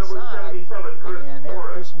back inside, and there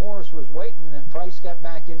Chris Morris was waiting, and then Price got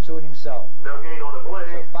back into it himself. No gain on the play.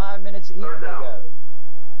 So 5 minutes even to go.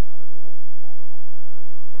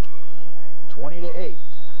 20-8.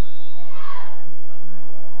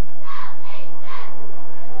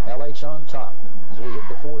 LH on top as we hit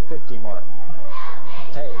the 450 mark.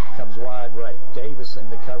 Tay comes wide right. Davis in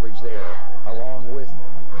the coverage there, along with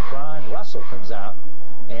Prime. Russell comes out,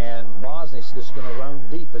 and Bosnick's just going to roam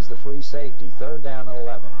deep as the free safety. Third down and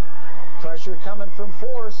 11. Pressure coming from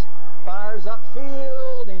Force. Fires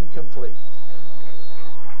upfield, incomplete.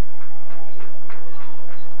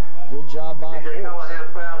 job by DJ Force.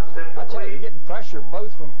 Callahan's pass is I tell you, you're getting pressure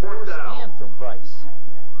both from Force and from Price.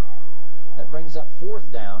 That brings up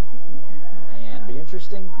 4th down. And be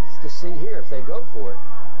interesting to see here if they go for it.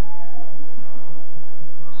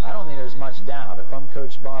 I don't think there's much doubt. If I'm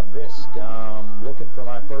Coach Bob Visk, looking for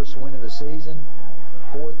my first win of the season,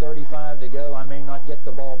 4:35 to go, I may not get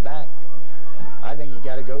the ball back. I think you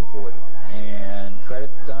got to go for it. And credit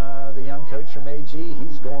the young coach from AG,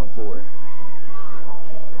 he's going for it.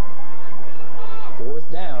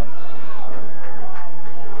 4th down.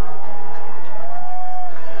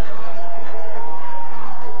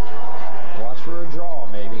 Watch for a draw,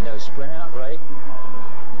 maybe. No, sprint out right.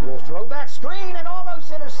 Little throwback screen and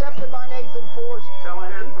almost intercepted by Nathan Force.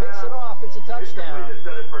 He picks it off. It's a touchdown.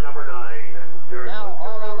 Now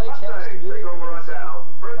all LH has to do is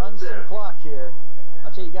run some clock here.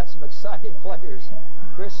 I'll tell you, you got some excited players.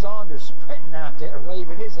 Chris Saunders sprinting out there,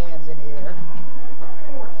 waving his hands in the air.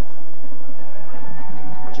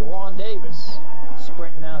 Jawan Davis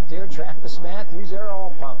sprinting out there. Travis Matthews, they're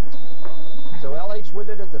all pumped. So LH with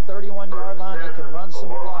it at the 31-yard line. They can run some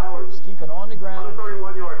clock. Just keep it on the ground.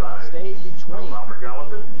 Stay between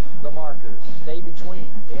the markers. Stay between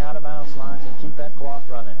the out-of-bounds lines and keep that clock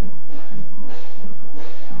running.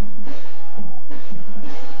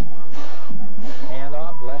 Hand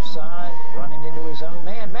off, left side, running into his own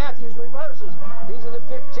man. Matthews reverses. He's at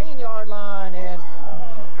the 15-yard line and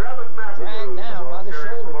dragged down by the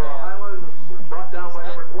shoulder pad. Brought down by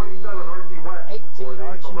number 27, Archie West. 18,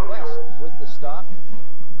 Archie West with the stop.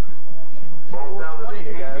 Ball down to the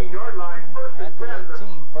 18-yard line. At the 18,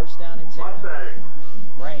 first down and 10.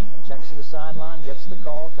 Brain checks to the sideline, gets the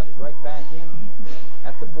call, comes right back in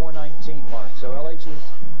at the 4:19 mark. So LH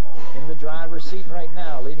is in the driver's seat right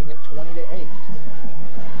now, leading at 20-8.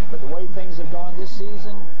 But the way things have gone this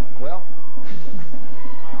season, well,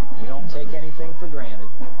 you don't take anything for granted.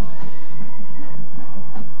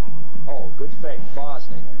 Oh, good fake.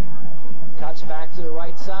 Bosnick cuts back to the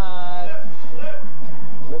right side,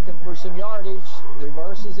 looking for some yardage,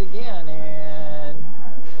 reverses again, and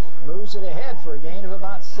moves it ahead for a gain of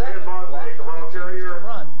about 7. Bosnick, the ball carrier,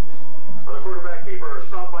 run. On the quarterback keeper,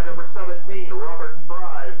 stopped by number 17, Robert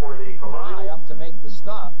Fry for the Colonials. Fry up to make the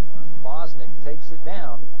stop. Bosnick takes it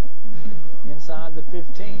down inside the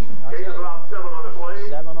 15. Gain of about 7 on the play.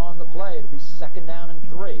 7 on the play. It'll be 2nd down and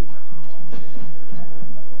 3.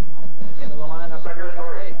 Into the lineup for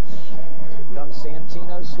LH comes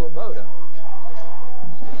Santino Sloboda.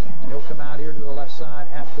 And he'll come out here to the left side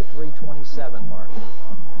at the 3:27 mark.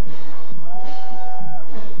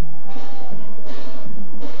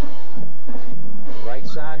 Right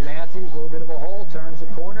side, Matthews, a little bit of a hole, turns the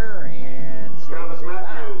corner and stays in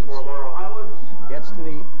bounds. For Laurel Highlands. Gets to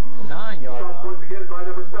the 9-yard line. Once again by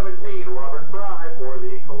number 17, Robert Fry for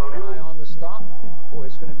the Colonials. Fry on the stop. Boy,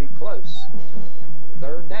 it's going to be close.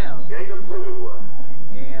 3rd down. Gain of 2.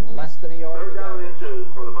 And less than a yard to 3rd down go.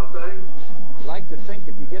 inches for the Mustangs. I'd like to think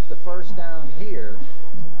if you get the first down here,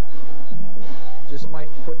 just might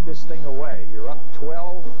put this thing away. You're up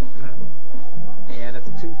 12, and at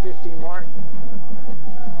the 250 mark,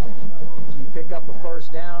 if you pick up a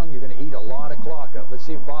first down, you're going to eat a lot of clock up. Let's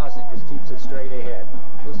see if Bosnick just keeps it straight ahead.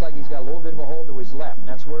 Looks like he's got a little bit of a hole to his left, and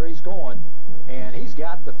that's where he's going. And he's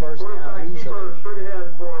got the first down easily. Straight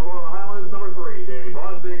ahead for Laurel Highlands, number 3, Danny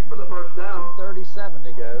Bosnick for the first down. 2:37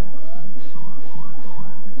 to go.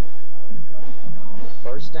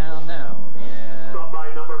 First down now, and Stopped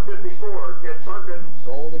by number 54, Kent Perkins.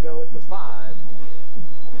 goal to go at the 5.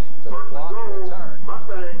 So the First and clock will goal, turn.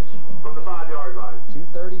 Mustangs from the 5-yard line.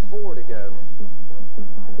 2:34 to go.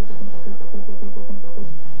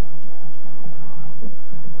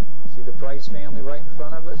 See the Price family right in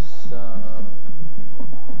front of us.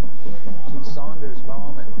 Keith Saunders'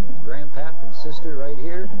 mom and grandpap and sister right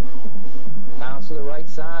here. Bounce to the right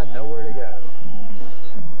side, nowhere to go.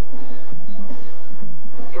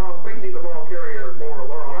 Charles Pinckney, the ball carrier for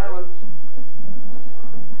Laurel Highlands.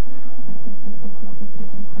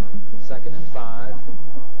 2nd and 5.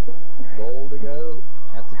 Goal to go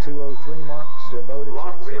at the 2:03 mark. Sloboda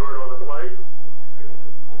Lost checks the in. yard on the play.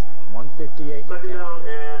 1:58 to 2nd count. down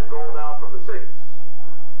and goal now from the 6.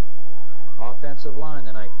 Offensive line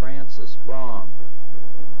tonight: Francis, Braun,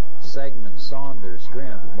 Segman, Saunders,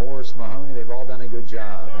 Grimm, Morris, Mahoney. They've all done a good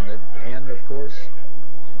job. And of course,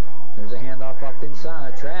 there's a handoff up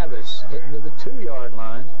inside. Travis hitting to the 2-yard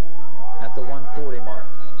line at the 140 mark.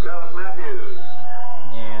 Dallas Matthews.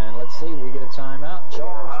 And let's see, we get a timeout.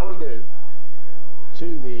 Charge, we do.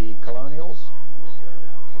 To the Colonials.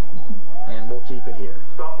 And we'll keep it here.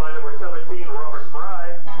 Stopped by number 17, Robert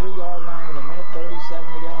Fry. 3-yard line with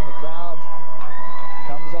 1:37 to go, and the crowd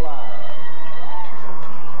comes alive.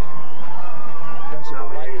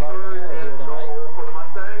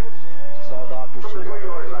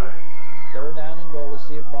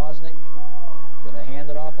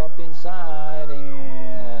 inside,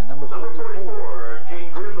 and number 44,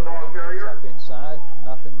 Gene Grimm, the ball carrier. up inside.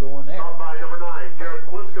 Nothing doing there. Stop by number 9, Jared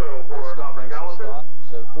Klisco for Klisco Dr. makes a Gallatin. stop.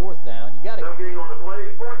 So 4th down. You got No to gain on the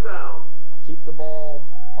play, 4th down. keep the ball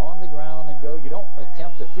on the ground and go. You don't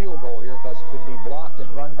attempt a field goal here because it could be blocked and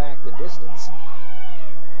run back the distance.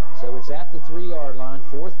 So it's at the 3-yard line,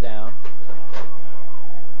 4th down.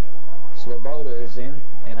 Sloboda is in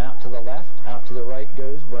and out to the left. Out to the right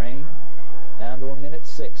goes Brain. Down to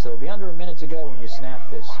 1:06. So it'll be under a minute to go when you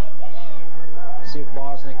snap this. See if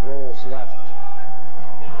Bosnick rolls left.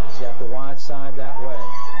 He's got the wide side that way.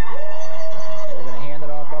 And they're going to hand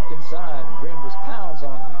it off up inside. And Grimm just pounds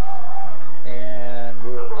on him. And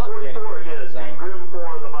we're Number not getting 44 to the end is Gene zone. Grimm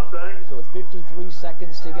for the Mustangs. So with 53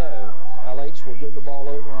 seconds to go, LH will give the ball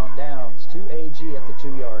over on downs to AG at the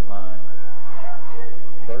 2-yard line.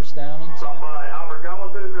 First down and 10. Stop by Albert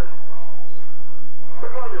Gallatin. The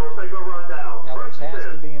Colonials take over on down. LH has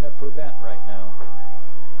to be in a prevent right now.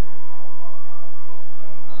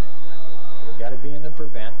 Got to be in the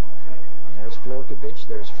prevent. There's Florkovich,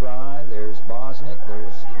 there's Fry, there's Bosnick,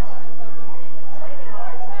 there's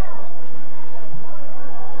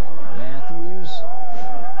Matthews.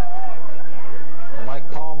 Mike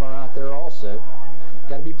Palmer out there also.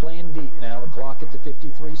 Got to be playing deep now. The clock at the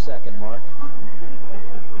 53-second mark.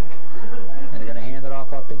 And they're going to hand it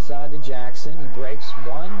off up inside to Jackson. He breaks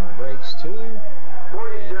 1, breaks 2.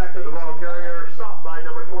 Corey Jackson, the ball carrier, stopped by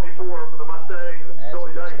number 24 for the Mustangs. As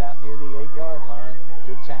Billy he gets Dice. it out near the 8-yard line.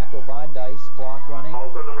 Good tackle by Dice. Clock running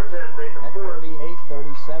Also number 10, Nathan at Ford. 38,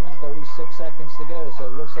 37, 36 seconds to go. So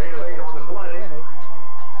it looks like Gain of 8 on the LH is going to play. win it.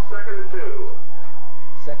 2nd and 2.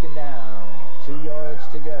 Second down, 2 yards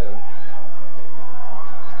to go.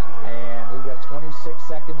 And we've got 26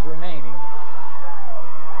 seconds remaining.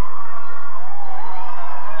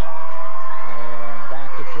 And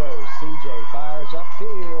back to throw. CJ fires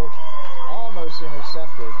upfield. Almost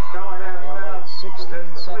intercepted. Callahan Now pass.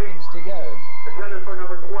 16 seconds to go. Intended for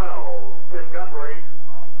number 12, Tim Guthrie.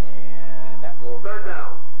 And that will 3rd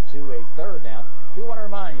down. to a 3rd down. We want to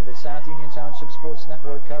remind you that South Union Township Sports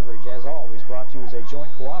Network coverage, as always, brought to you as a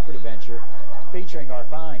joint cooperative venture featuring our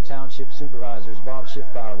fine township supervisors Bob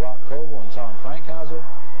Schiffbauer, Rock Koval, and Tom Frankhauser.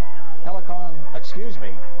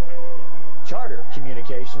 Charter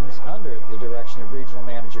Communications under the direction of Regional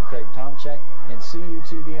Manager Craig Tomchek, and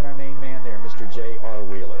CUTV and our main man there, Mr. J.R.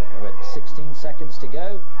 Wheeler. With 16 seconds to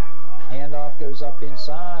go, handoff goes up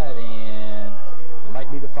inside, and it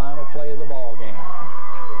might be the final play of the ball game.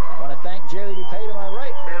 I want to thank Jerry DuPay to my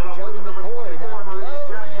right, Jody McCoy down below,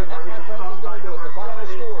 and that, my friends, is going to do it. The final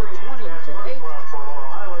score, 20-8.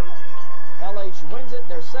 LH wins it,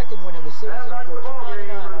 their second win of the season. For 299,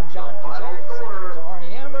 I'm John Kazaric, sending it to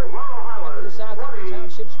Arnie Amber. And for the South Union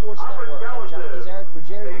Township Sports Network, I'm John Kazaric for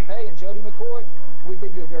Jerry DuPay and Jody McCoy. We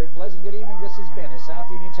bid you a very pleasant good evening. This has been a South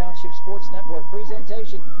Union Township Sports Network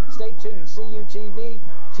presentation. Stay tuned. CUTV,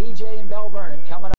 TJ and Bell Vernon coming up.